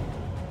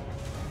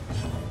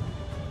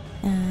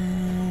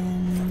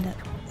 And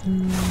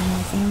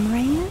Magnesium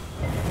Rain.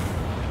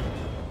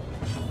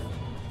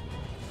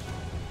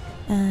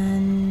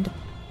 And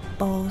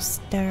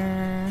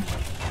Bolster.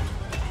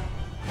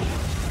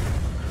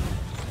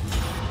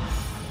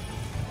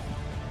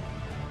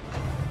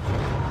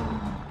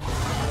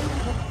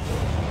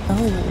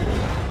 Oh.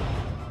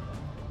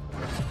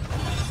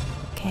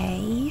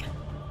 Okay.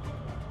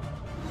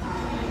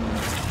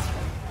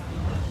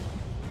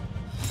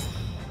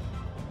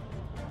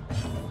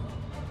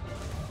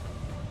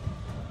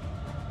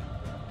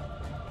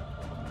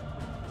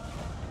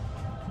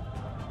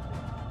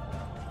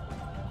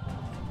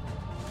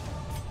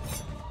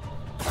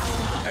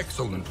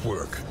 Excellent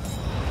work.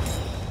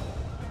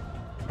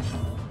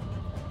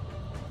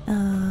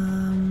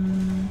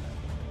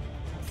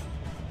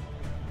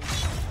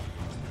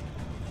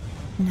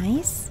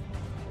 Nice.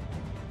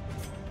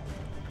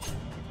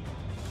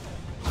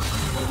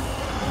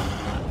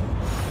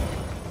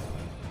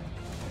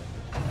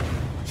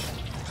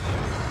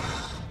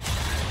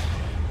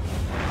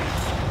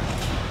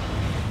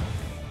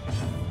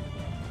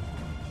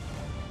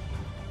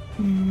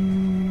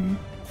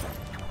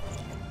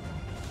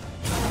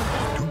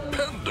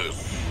 Stupendous.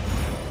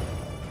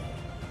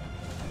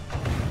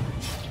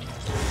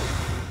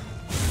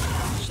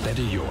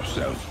 Steady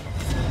yourself.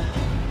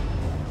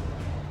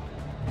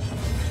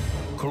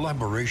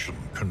 Collaboration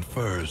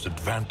confers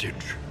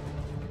advantage.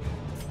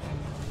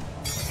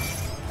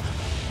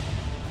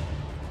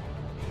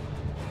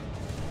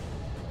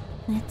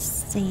 Let's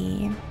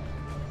see.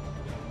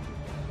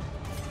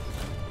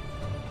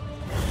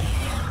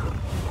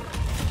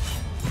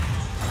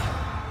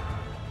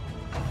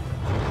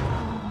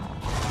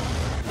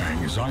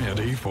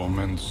 Anxiety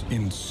foments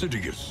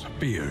insidious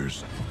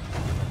fears.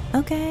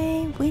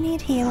 Okay, we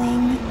need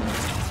healing.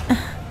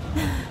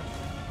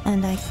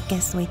 And I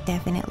guess we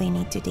definitely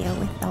need to deal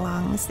with the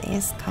lungs,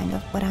 is kind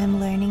of what I'm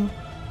learning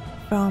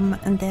from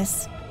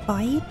this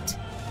fight.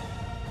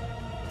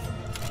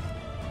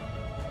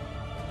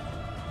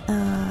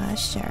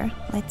 Sure,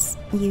 let's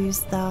use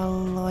the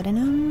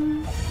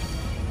laudanum.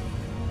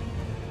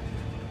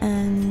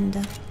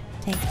 And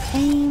take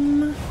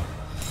aim.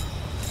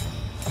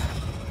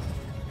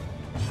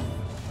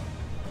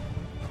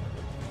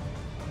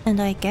 And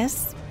I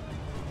guess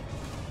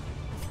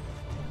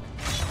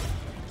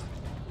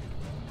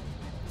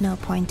no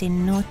point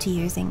in not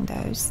using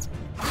those.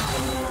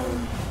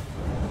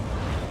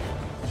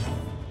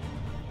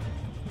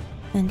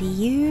 And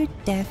you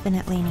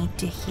definitely need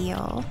to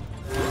heal.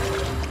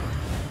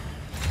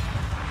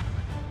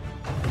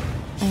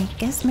 I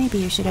guess maybe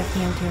you should have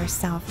healed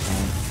yourself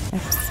though.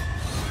 Oops.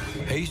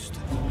 Haste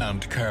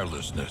and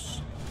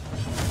carelessness,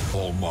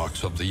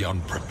 hallmarks of the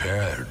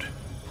unprepared.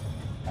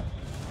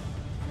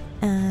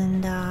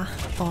 And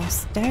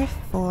bolster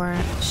for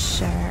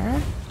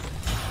sure.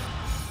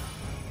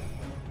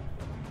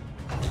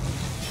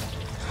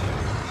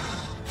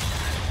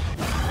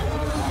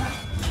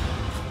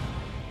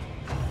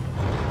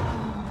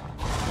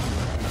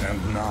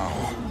 And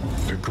now,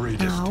 the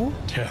greatest Ow.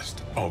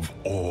 test of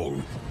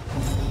all.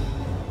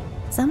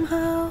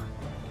 Somehow,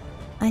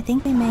 I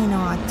think we may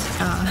not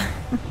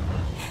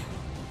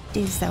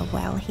do so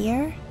well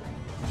here.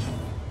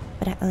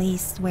 But at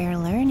least we're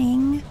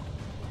learning.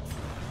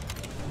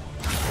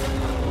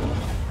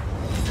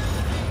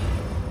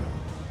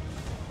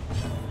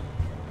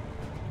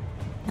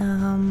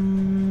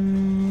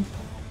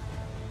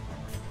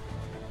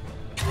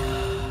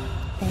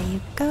 There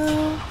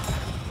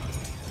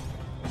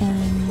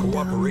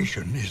And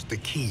cooperation is the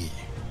key.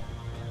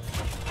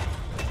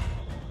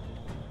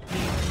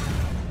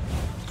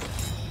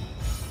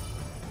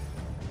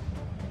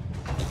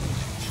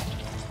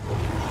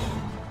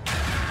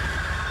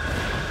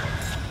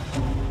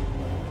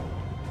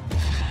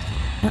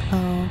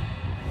 uh-oh.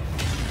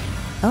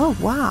 Oh,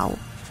 wow.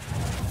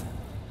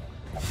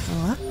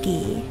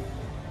 Lucky.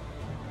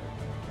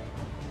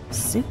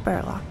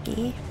 Super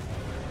lucky.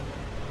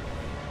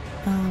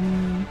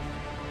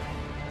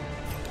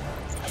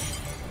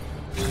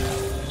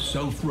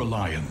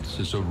 Self-reliance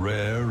is a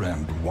rare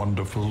and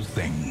wonderful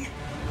thing.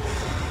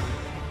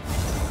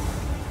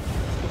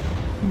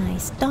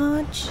 Nice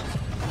dodge.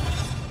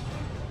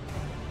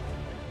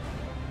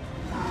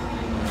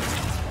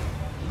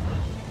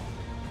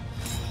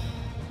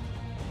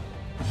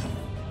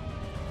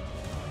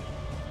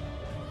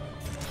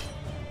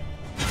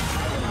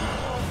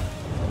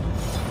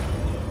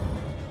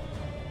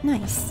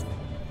 Nice.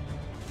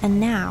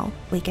 And now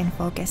we can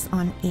focus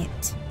on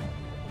it.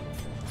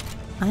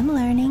 I'm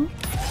learning.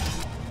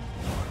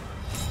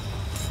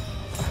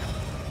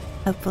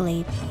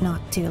 Hopefully not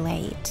too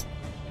late.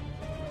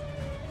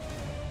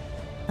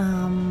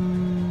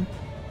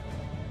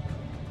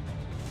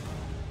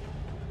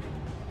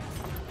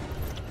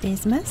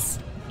 Dismas?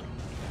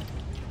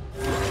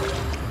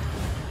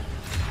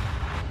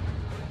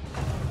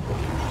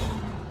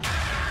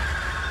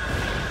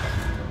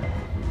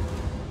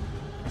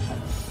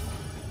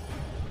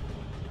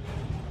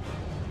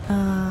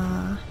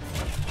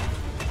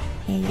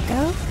 Here you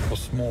go. A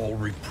small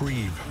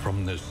reprieve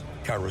from this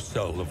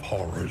carousel of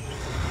horrors.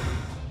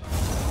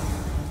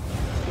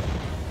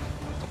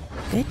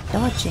 Good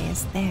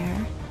dodges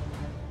there.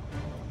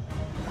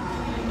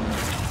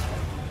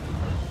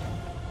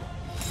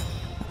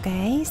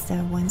 Okay, so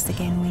once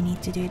again we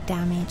need to do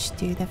damage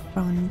to the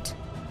front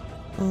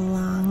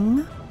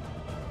lung.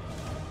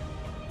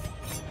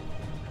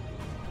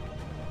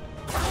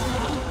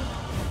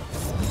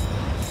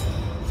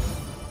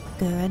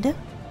 Good.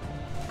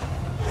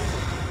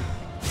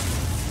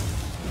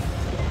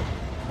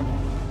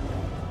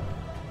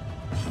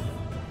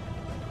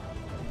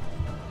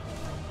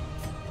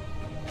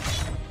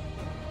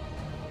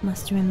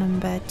 Must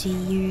remember to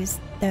use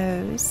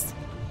those.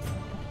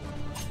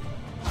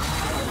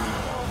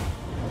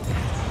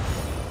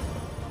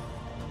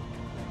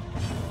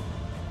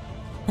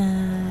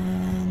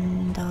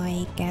 And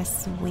I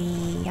guess we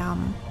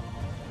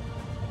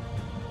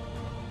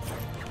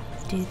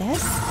do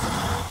this.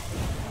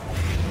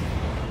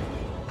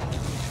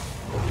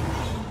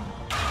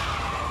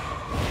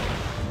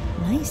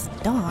 Nice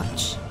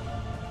dodge.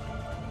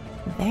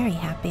 Very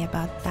happy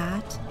about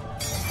that.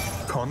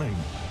 Cunning.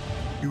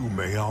 You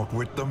may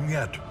outwit them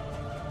yet.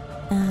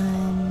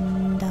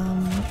 And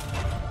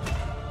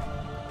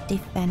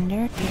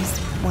defender, because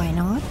why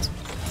not?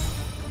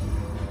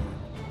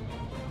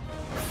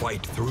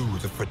 Fight through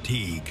the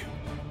fatigue.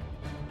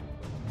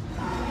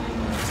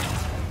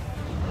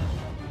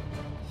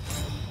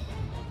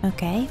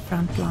 Okay,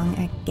 front lung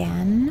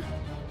again.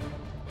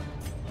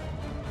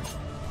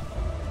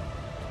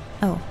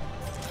 Oh,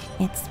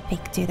 it's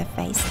pick to the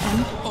face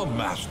then. A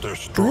master Good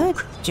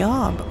stroke.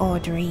 job,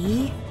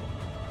 Audrey.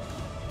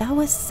 That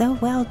was so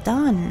well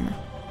done.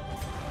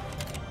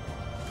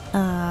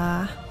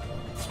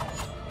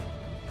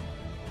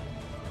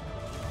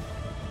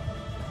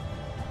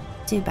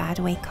 Too bad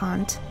we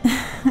can't.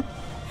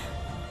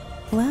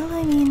 Well,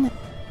 I mean...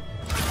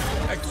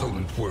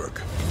 Excellent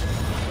work.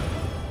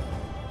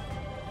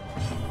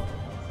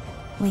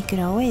 We could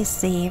always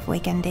see if we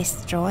can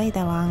destroy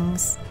the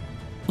lungs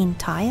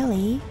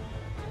entirely.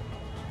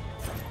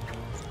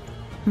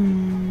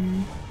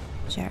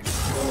 Sure.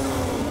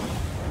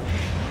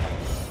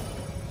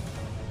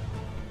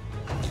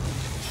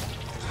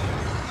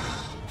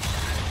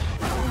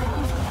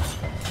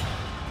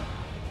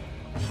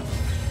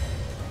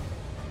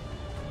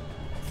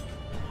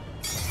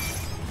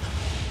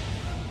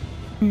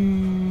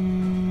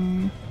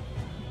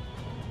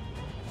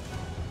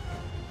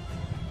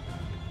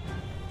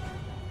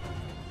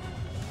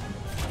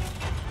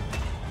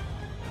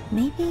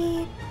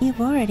 Maybe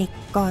you've already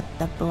got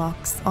the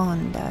blocks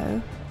on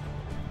though.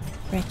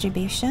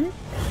 Retribution?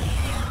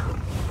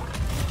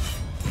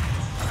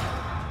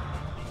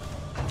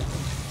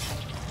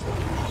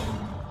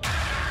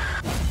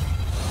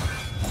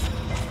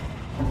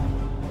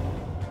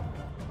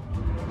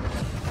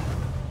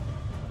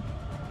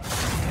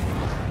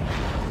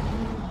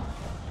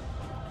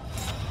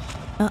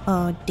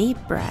 Uh-oh, deep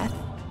breath.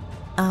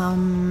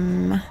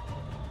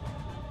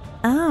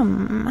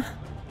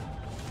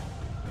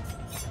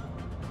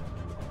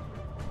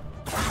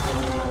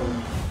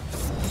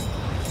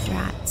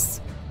 Drats.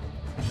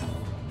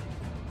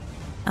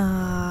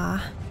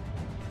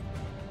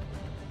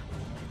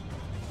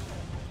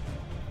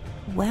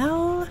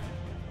 Well,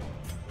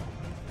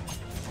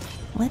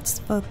 let's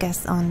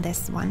focus on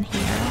this one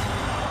here.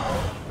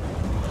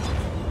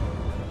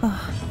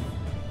 Oh,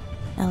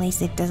 at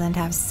least it doesn't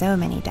have so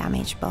many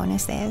damage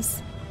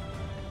bonuses.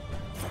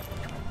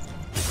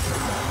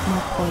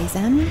 More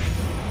poison.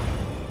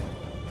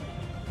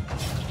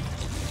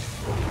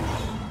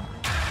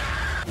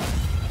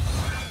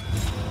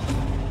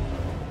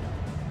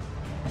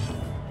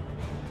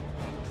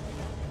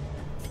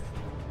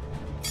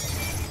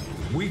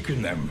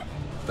 weaken them,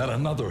 that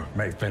another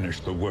may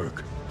finish the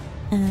work.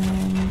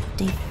 And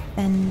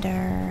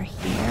defender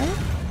here.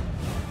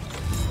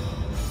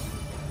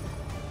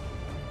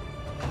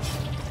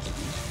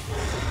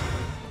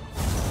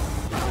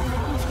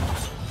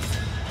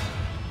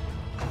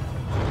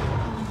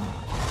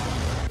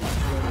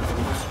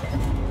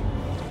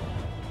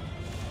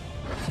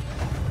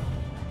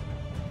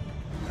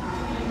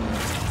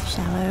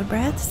 Shallow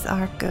breaths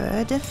are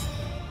good.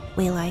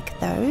 We like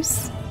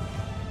those.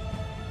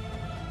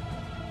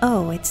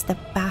 Oh, it's the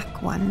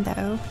back one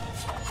though.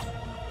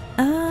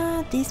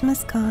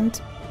 Dismas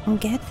can't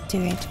get to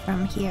it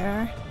from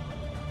here.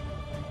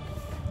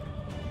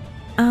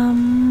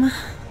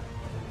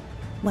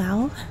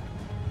 Well,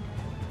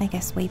 I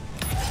guess we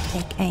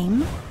take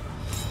aim.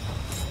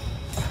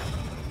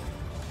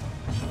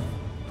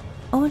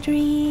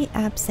 Audrey,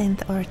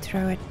 absinthe, or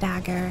throw a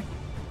dagger.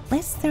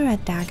 Let's throw a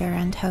dagger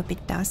and hope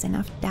it does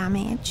enough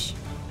damage.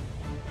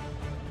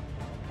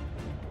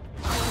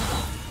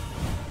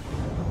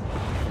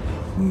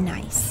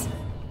 Nice.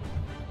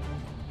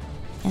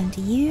 And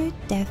you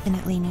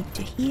definitely need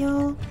to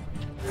heal.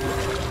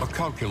 A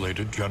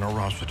calculated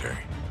generosity,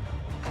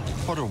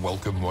 but a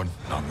welcome one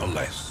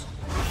nonetheless.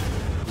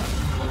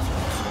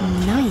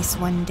 Nice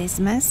one,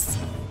 Dismas.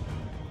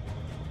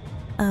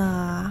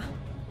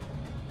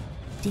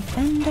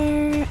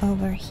 Defender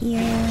over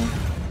here.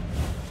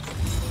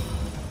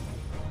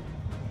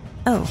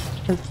 Oh,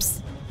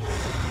 oops.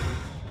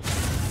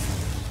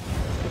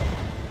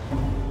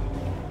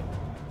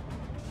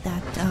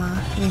 That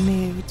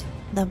removed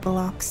the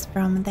blocks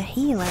from the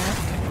healer.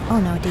 Oh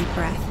no, deep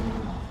breath.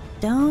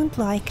 Don't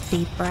like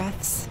deep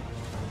breaths.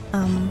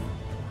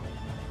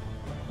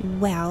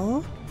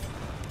 Well,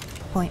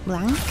 point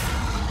blank.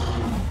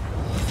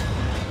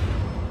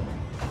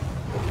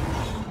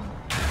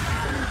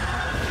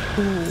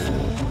 Ooh.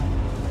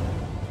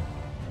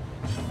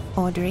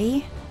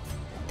 Audrey,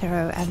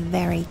 throw a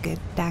very good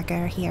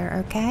dagger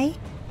here, okay?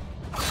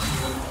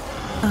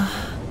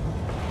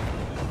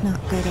 Not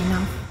good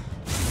enough.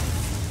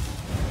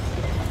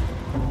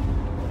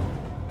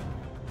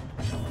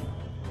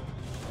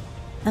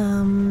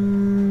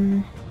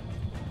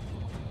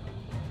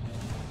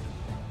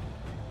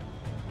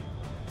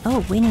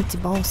 Oh, we need to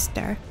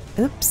bolster.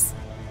 Oops.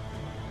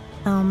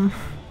 And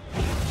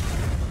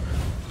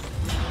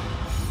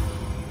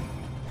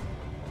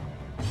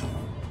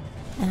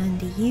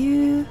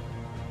you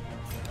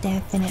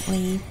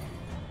definitely...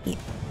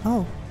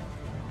 Oh.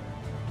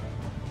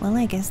 Well,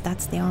 I guess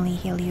that's the only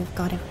heal you've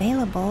got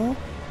available.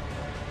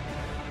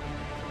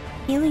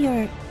 Heal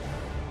your...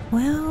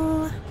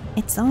 Well,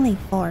 it's only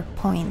 4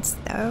 points,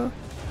 though.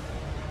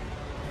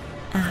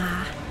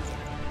 Ah,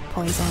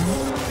 poison.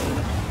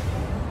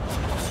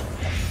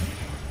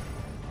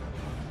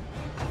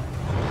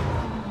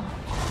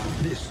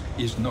 This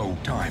is no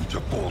time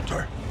to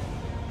falter.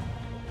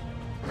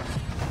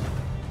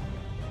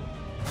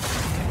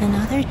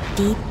 Another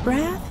deep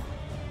breath?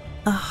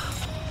 Oh,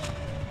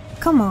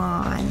 come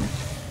on.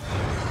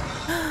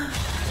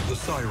 The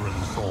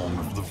siren song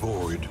of the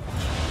void.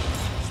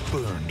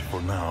 Spurned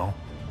for now.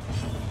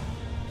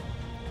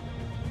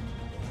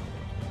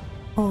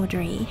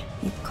 Audrey,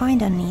 you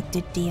kinda need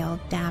to deal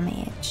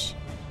damage.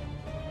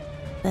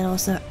 But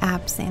also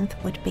absinthe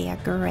would be a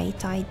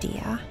great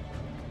idea.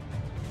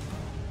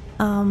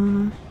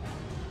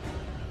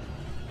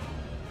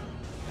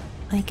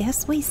 I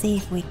guess we see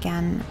if we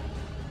can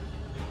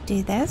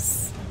do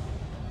this.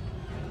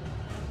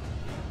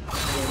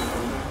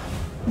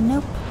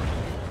 Nope.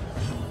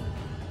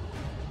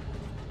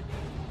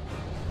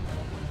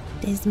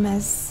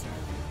 Dismas,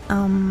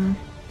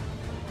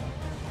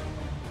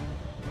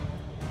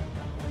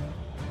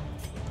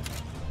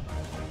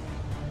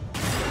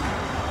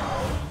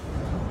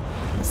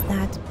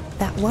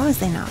 that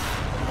was enough.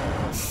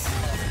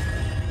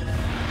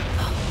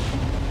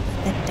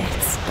 The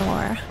death's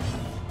door.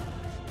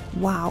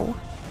 Wow.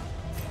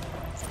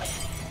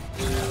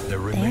 There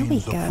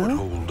remains a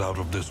foothold out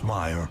of this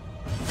mire.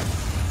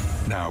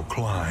 Now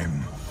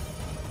climb.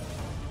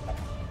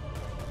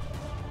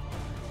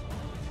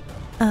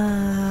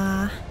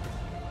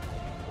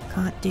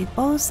 Can't do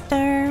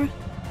bolster.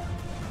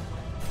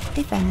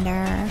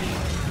 Defender.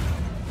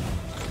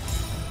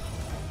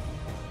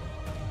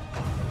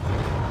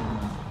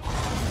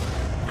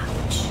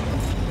 Ouch.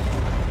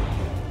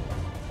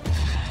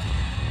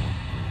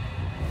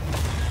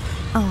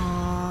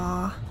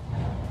 Aww.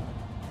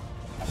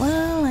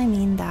 Well, I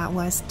mean, that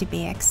was to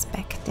be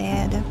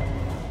expected.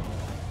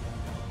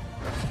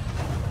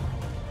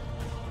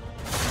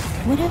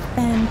 Would have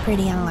been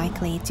pretty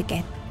unlikely to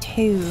get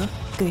 2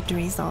 good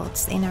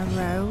results in a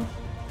row.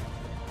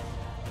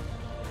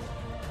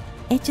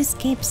 It just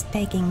keeps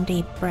taking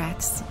deep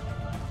breaths.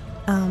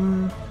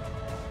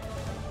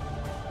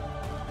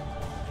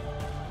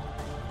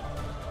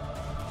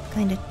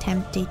 Kinda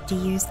tempted to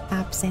use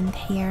absinthe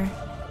here.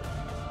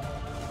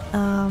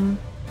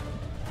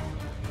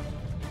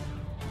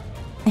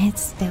 It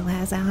still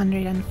has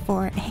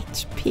 104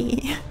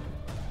 HP.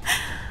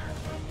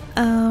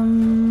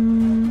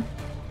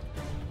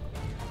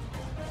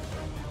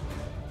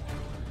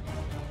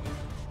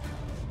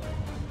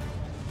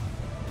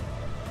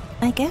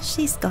 guess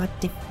she's got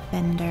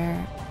defender.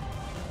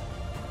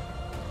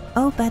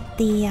 Oh, but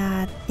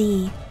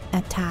the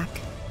attack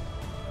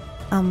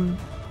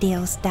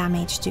deals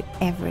damage to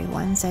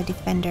everyone, so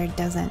defender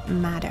doesn't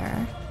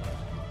matter.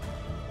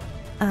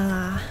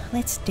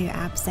 Let's do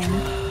absent.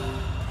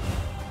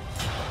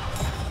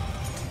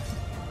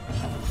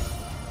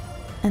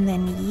 And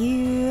then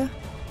you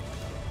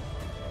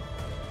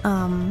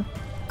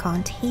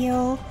can't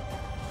heal.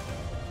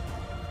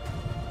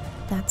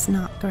 That's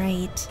not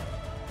great.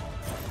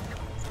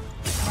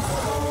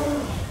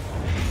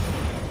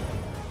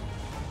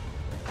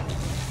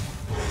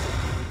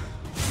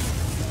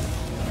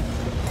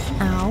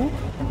 Ow.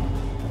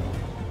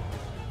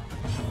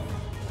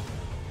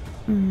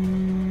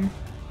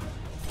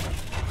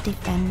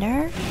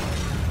 Defender.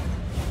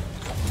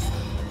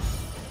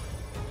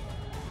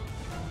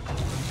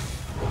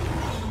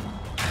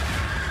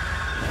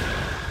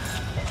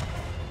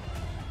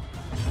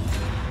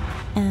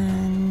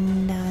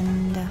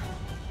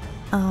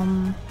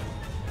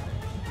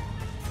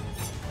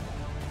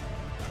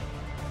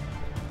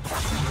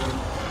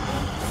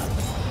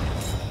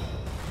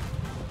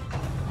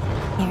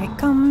 Here it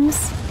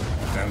comes.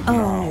 And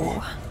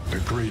now, the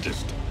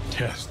greatest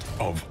test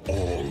of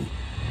all.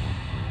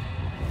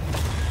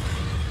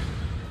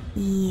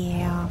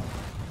 Yeah.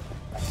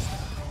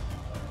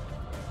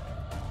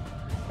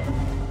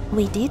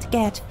 We did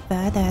get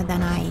further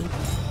than I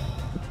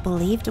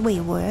believed we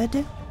would.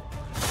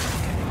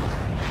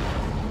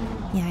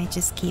 Yeah, it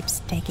just keeps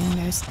taking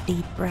those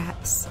deep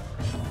breaths.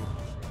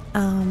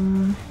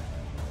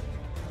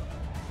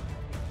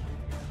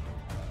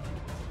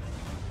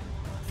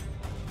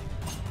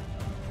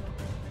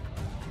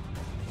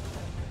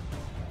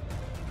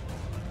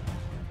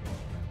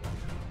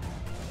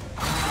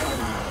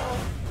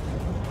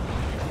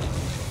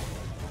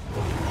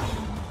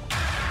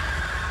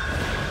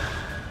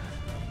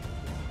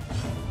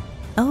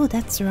 Oh,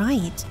 that's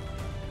right.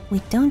 We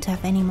don't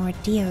have any more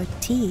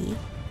DOT.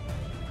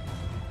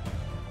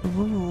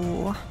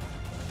 Ooh.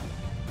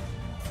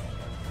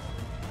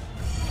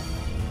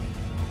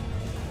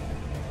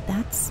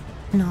 That's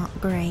not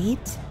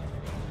great.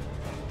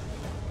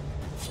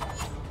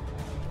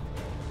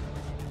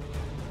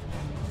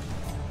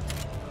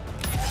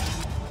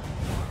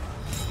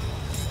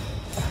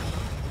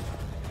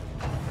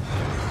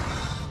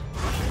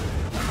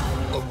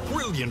 A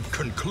brilliant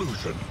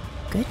conclusion.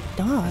 Good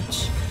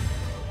dodge.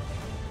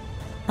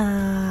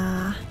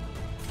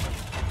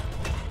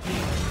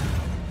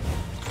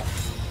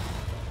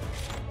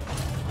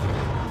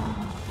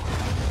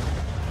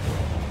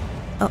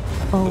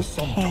 The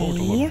sum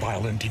total Okay. of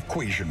violent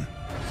equation,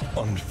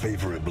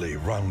 unfavorably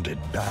rounded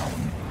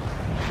down.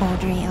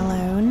 Audrey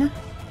alone.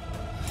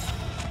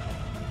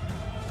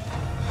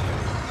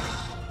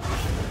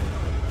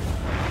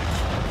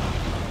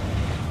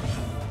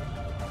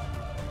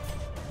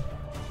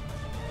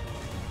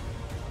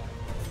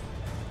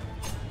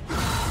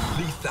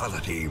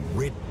 Lethality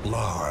writ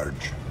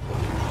large.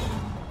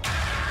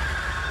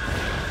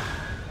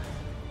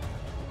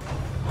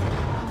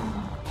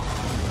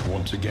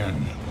 Once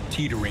again,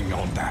 teetering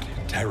on that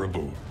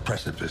terrible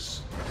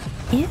precipice.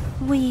 If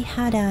we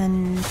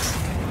hadn't...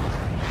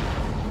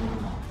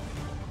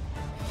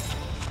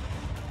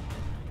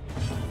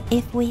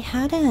 If we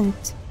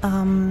hadn't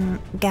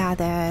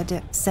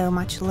gathered so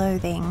much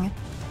loathing,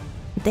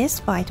 this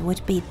fight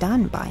would be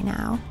done by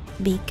now,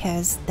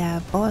 because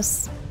the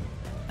boss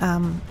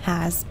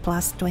has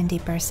plus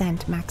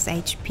 20% max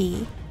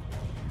HP.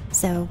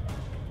 So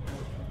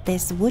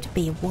this would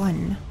be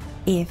won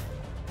if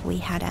we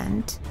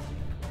hadn't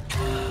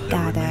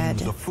gathered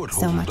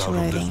so much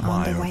loathing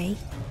on the way.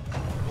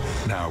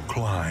 Now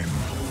climb.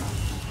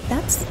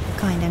 That's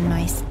kind of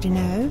nice to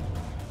know.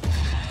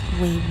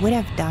 We would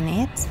have done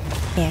it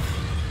if...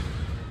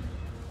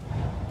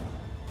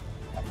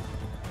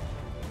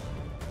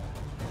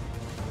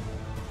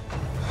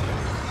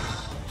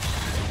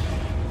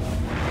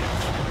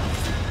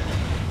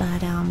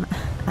 But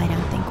I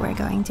don't think we're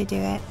going to do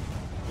it.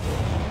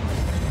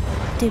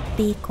 To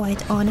be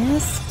quite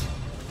honest,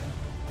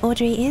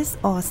 Audrey is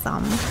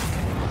awesome,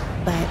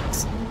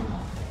 but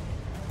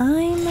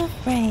I'm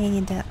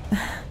afraid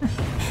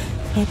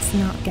it's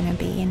not gonna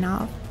be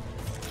enough.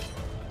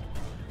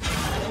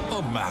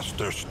 A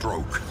master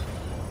stroke.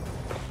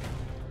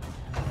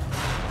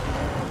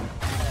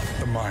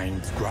 The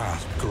mind's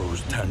grasp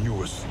grows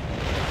tenuous.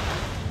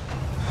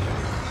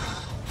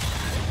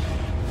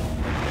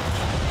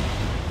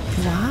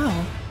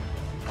 Wow.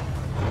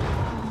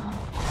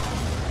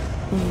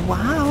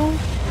 Wow.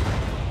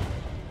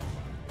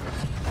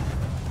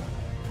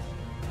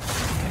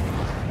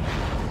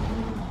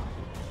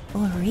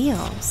 For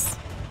reals.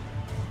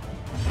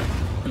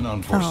 An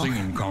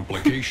unforeseen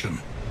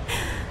complication.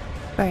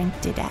 Burned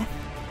to death.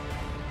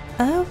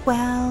 Oh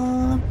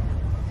well.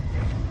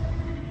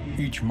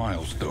 Each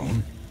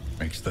milestone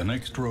makes the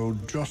next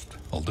road just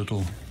a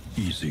little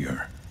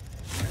easier.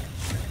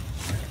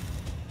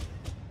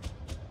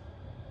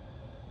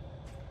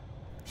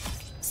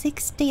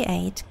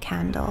 "68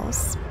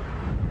 candles.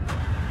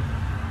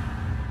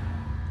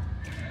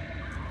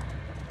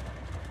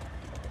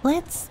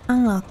 Let's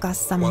unlock us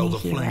some While new the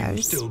flame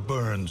heroes. still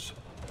burns,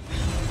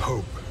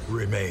 hope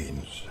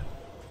remains.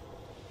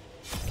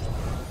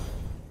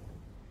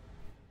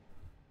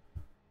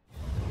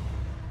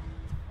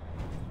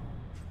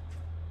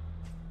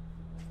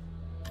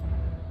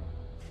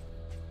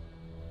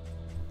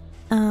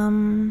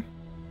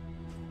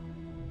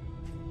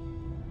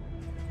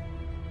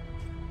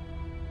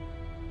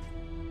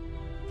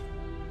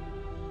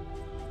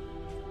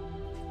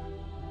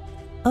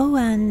 Oh,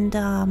 and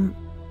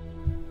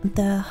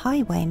the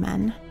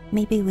Highwayman.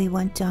 Maybe we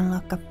want to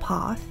unlock a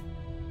path.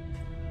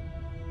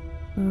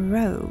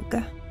 Rogue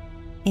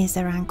is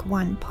a rank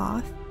 1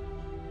 path.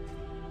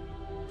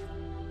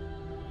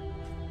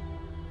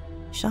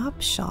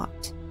 Sharp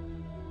shot.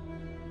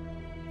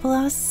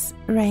 Plus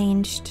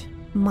ranged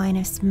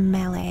minus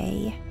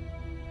melee.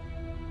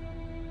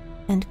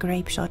 And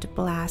grape shot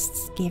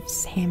blasts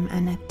gives him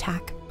an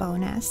attack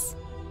bonus.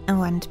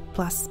 And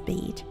plus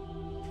speed.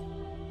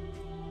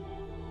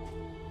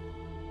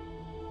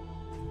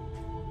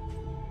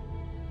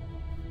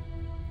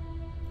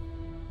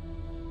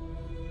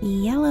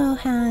 Yellow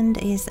Hand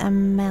is a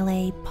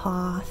melee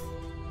path.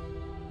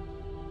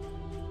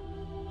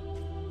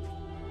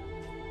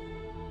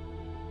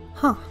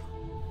 Huh.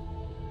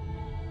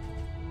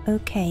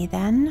 Okay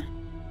then.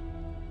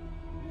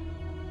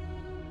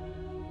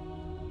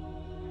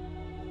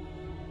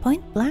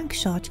 Point blank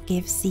shot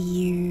gives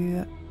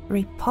you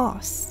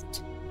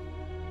riposte.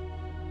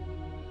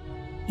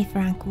 If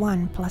rank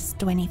 1 plus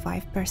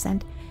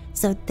 25%.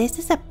 So this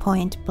is a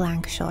point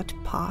blank shot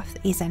path,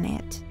 isn't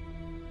it?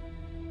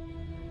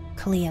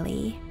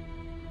 Clearly.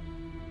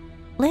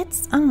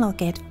 Let's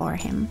unlock it for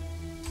him.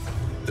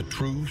 The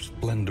true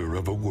splendor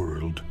of a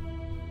world.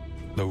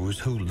 Those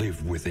who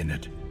live within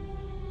it.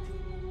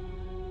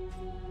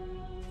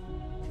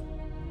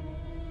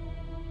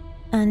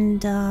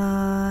 And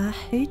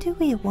who do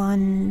we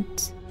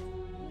want?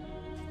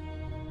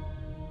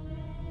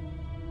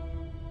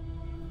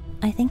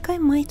 I think I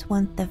might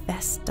want the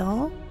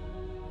Vestal.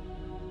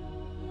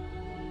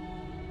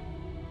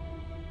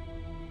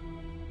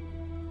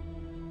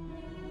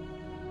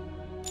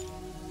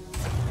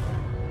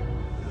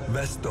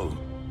 Vestal.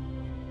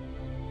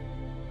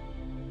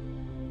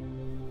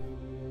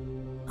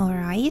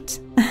 Alright.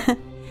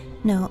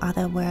 No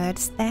other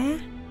words there.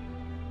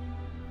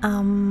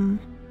 And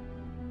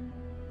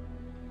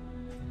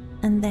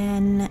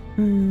then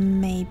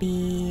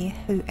maybe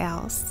who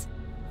else?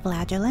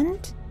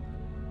 Flagellant?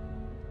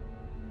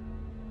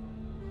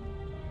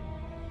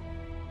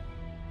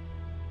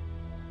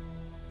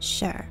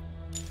 Sure.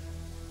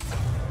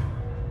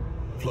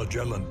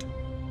 Flagellant.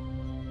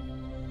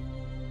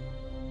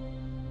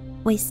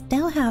 We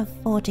still have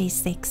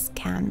 46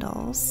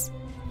 candles.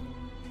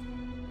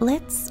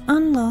 Let's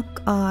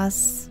unlock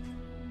us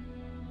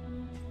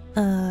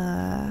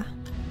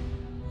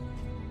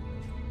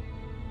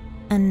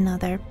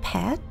another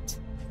pet.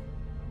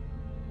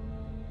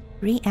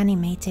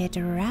 Reanimated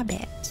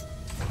rabbit.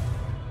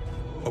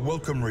 A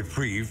welcome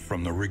reprieve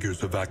from the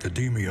rigors of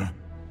academia.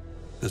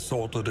 The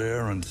salted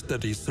air and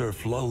steady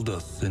surf lulled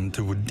us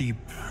into a deep,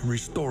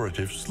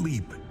 restorative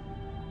sleep.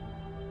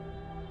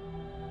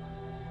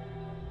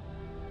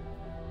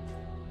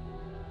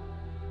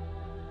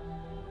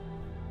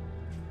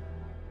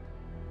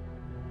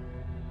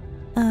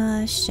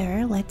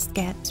 Sure, let's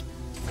get...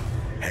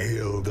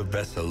 Hail the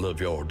vessel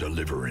of your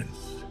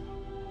deliverance.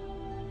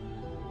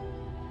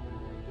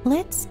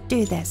 Let's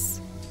do this.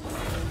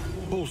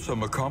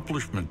 Wholesome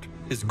accomplishment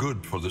is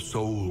good for the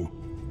soul.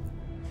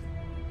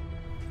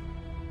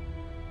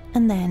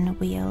 And then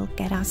we'll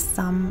get us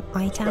some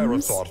Spare a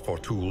items. thought for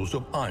tools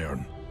of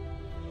iron.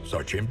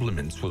 Such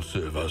implements will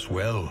serve us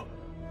well.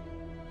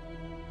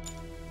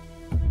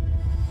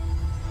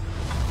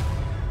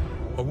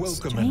 A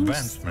welcome Strange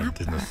advancement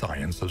in the snapper.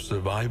 science of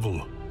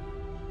survival.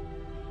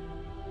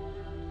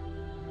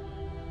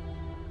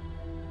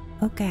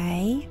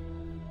 Okay.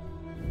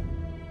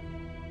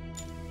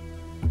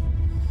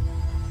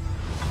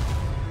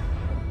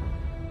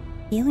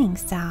 Healing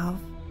salve.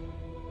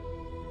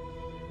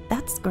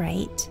 That's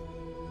great.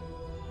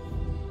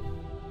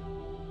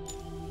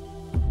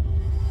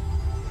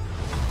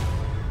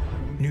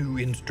 New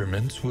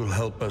instruments will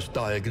help us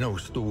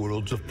diagnose the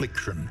world's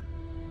affliction.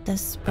 The And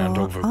Spore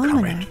overcome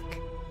Almanac. it.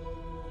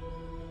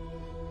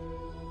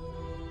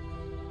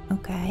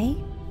 Okay.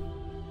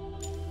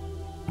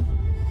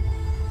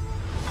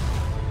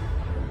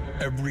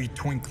 Every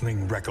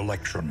twinkling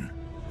recollection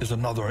is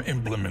another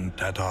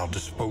implement at our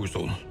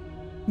disposal.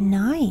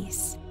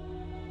 Nice.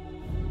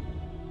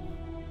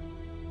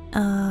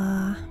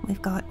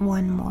 We've got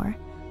one more.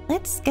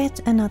 Let's get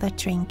another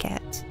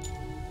trinket.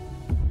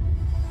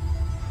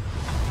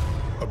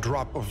 A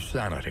drop of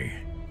sanity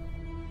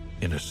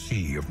in a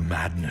sea of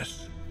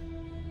madness.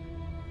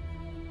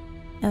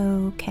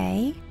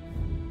 Okay.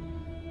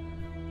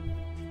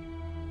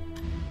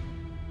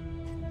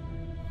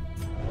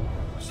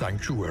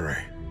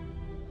 Sanctuary,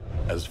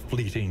 as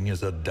fleeting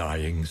as a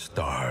dying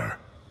star.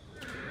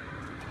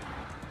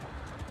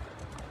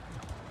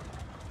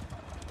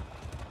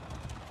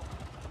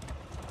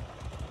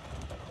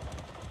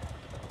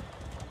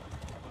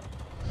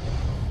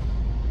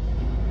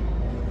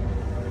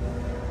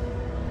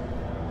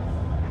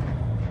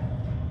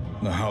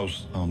 The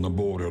house on the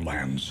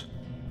borderlands,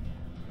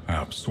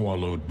 half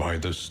swallowed by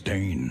the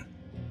stain.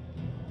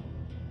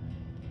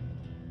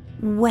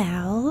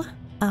 Well,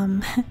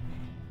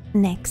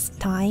 next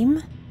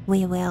time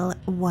we will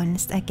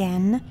once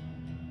again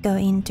go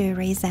into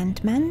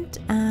resentment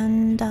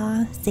and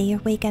see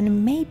if we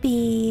can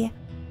maybe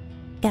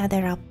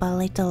gather up a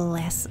little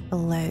less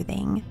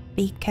loathing,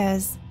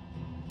 because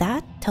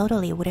that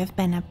totally would have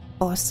been a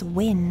boss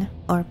win,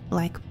 or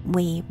like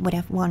we would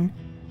have won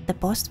the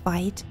boss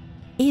fight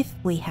if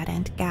we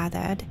hadn't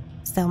gathered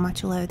so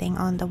much loathing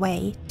on the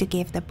way to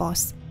give the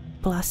boss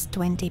plus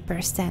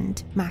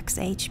 20% max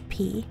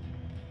HP.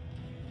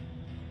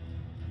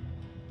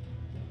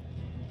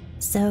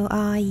 So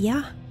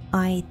yeah,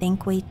 I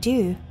think we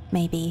do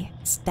maybe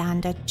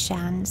stand a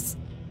chance.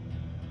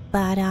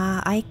 But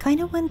I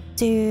kind of want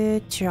to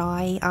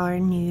try our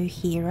new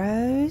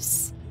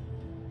heroes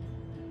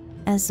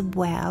as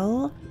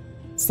well.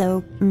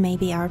 So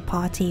maybe our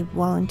party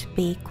won't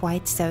be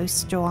quite so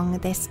strong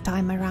this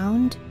time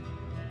around.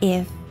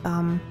 If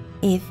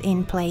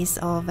in place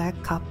of a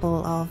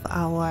couple of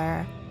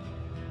our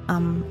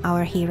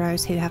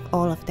heroes who have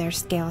all of their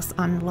skills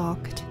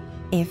unlocked,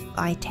 if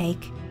I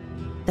take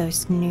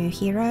those new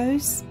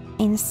heroes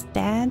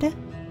instead,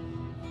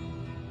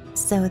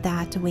 so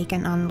that we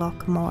can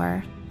unlock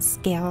more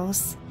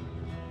skills.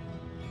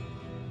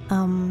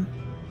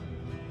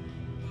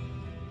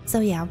 So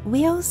yeah,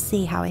 we'll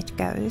see how it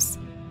goes.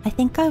 I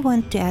think I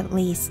want to at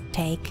least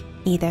take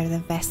either the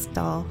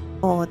Vestal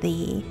or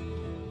the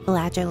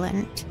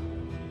Flagellant.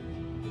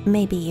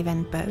 Maybe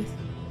even both.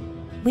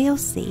 We'll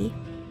see.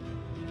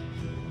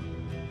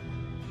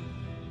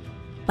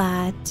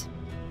 But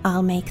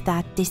I'll make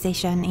that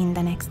decision in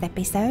the next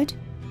episode.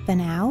 For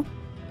now,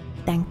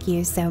 thank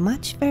you so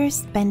much for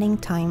spending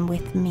time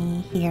with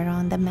me here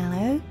on the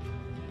Mellow.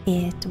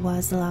 It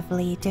was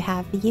lovely to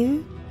have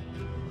you.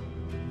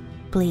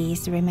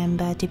 Please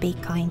remember to be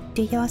kind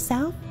to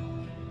yourself.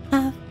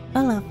 Have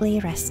a lovely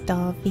rest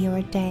of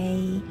your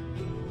day.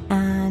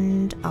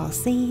 And I'll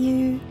see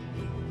you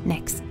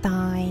next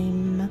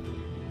time.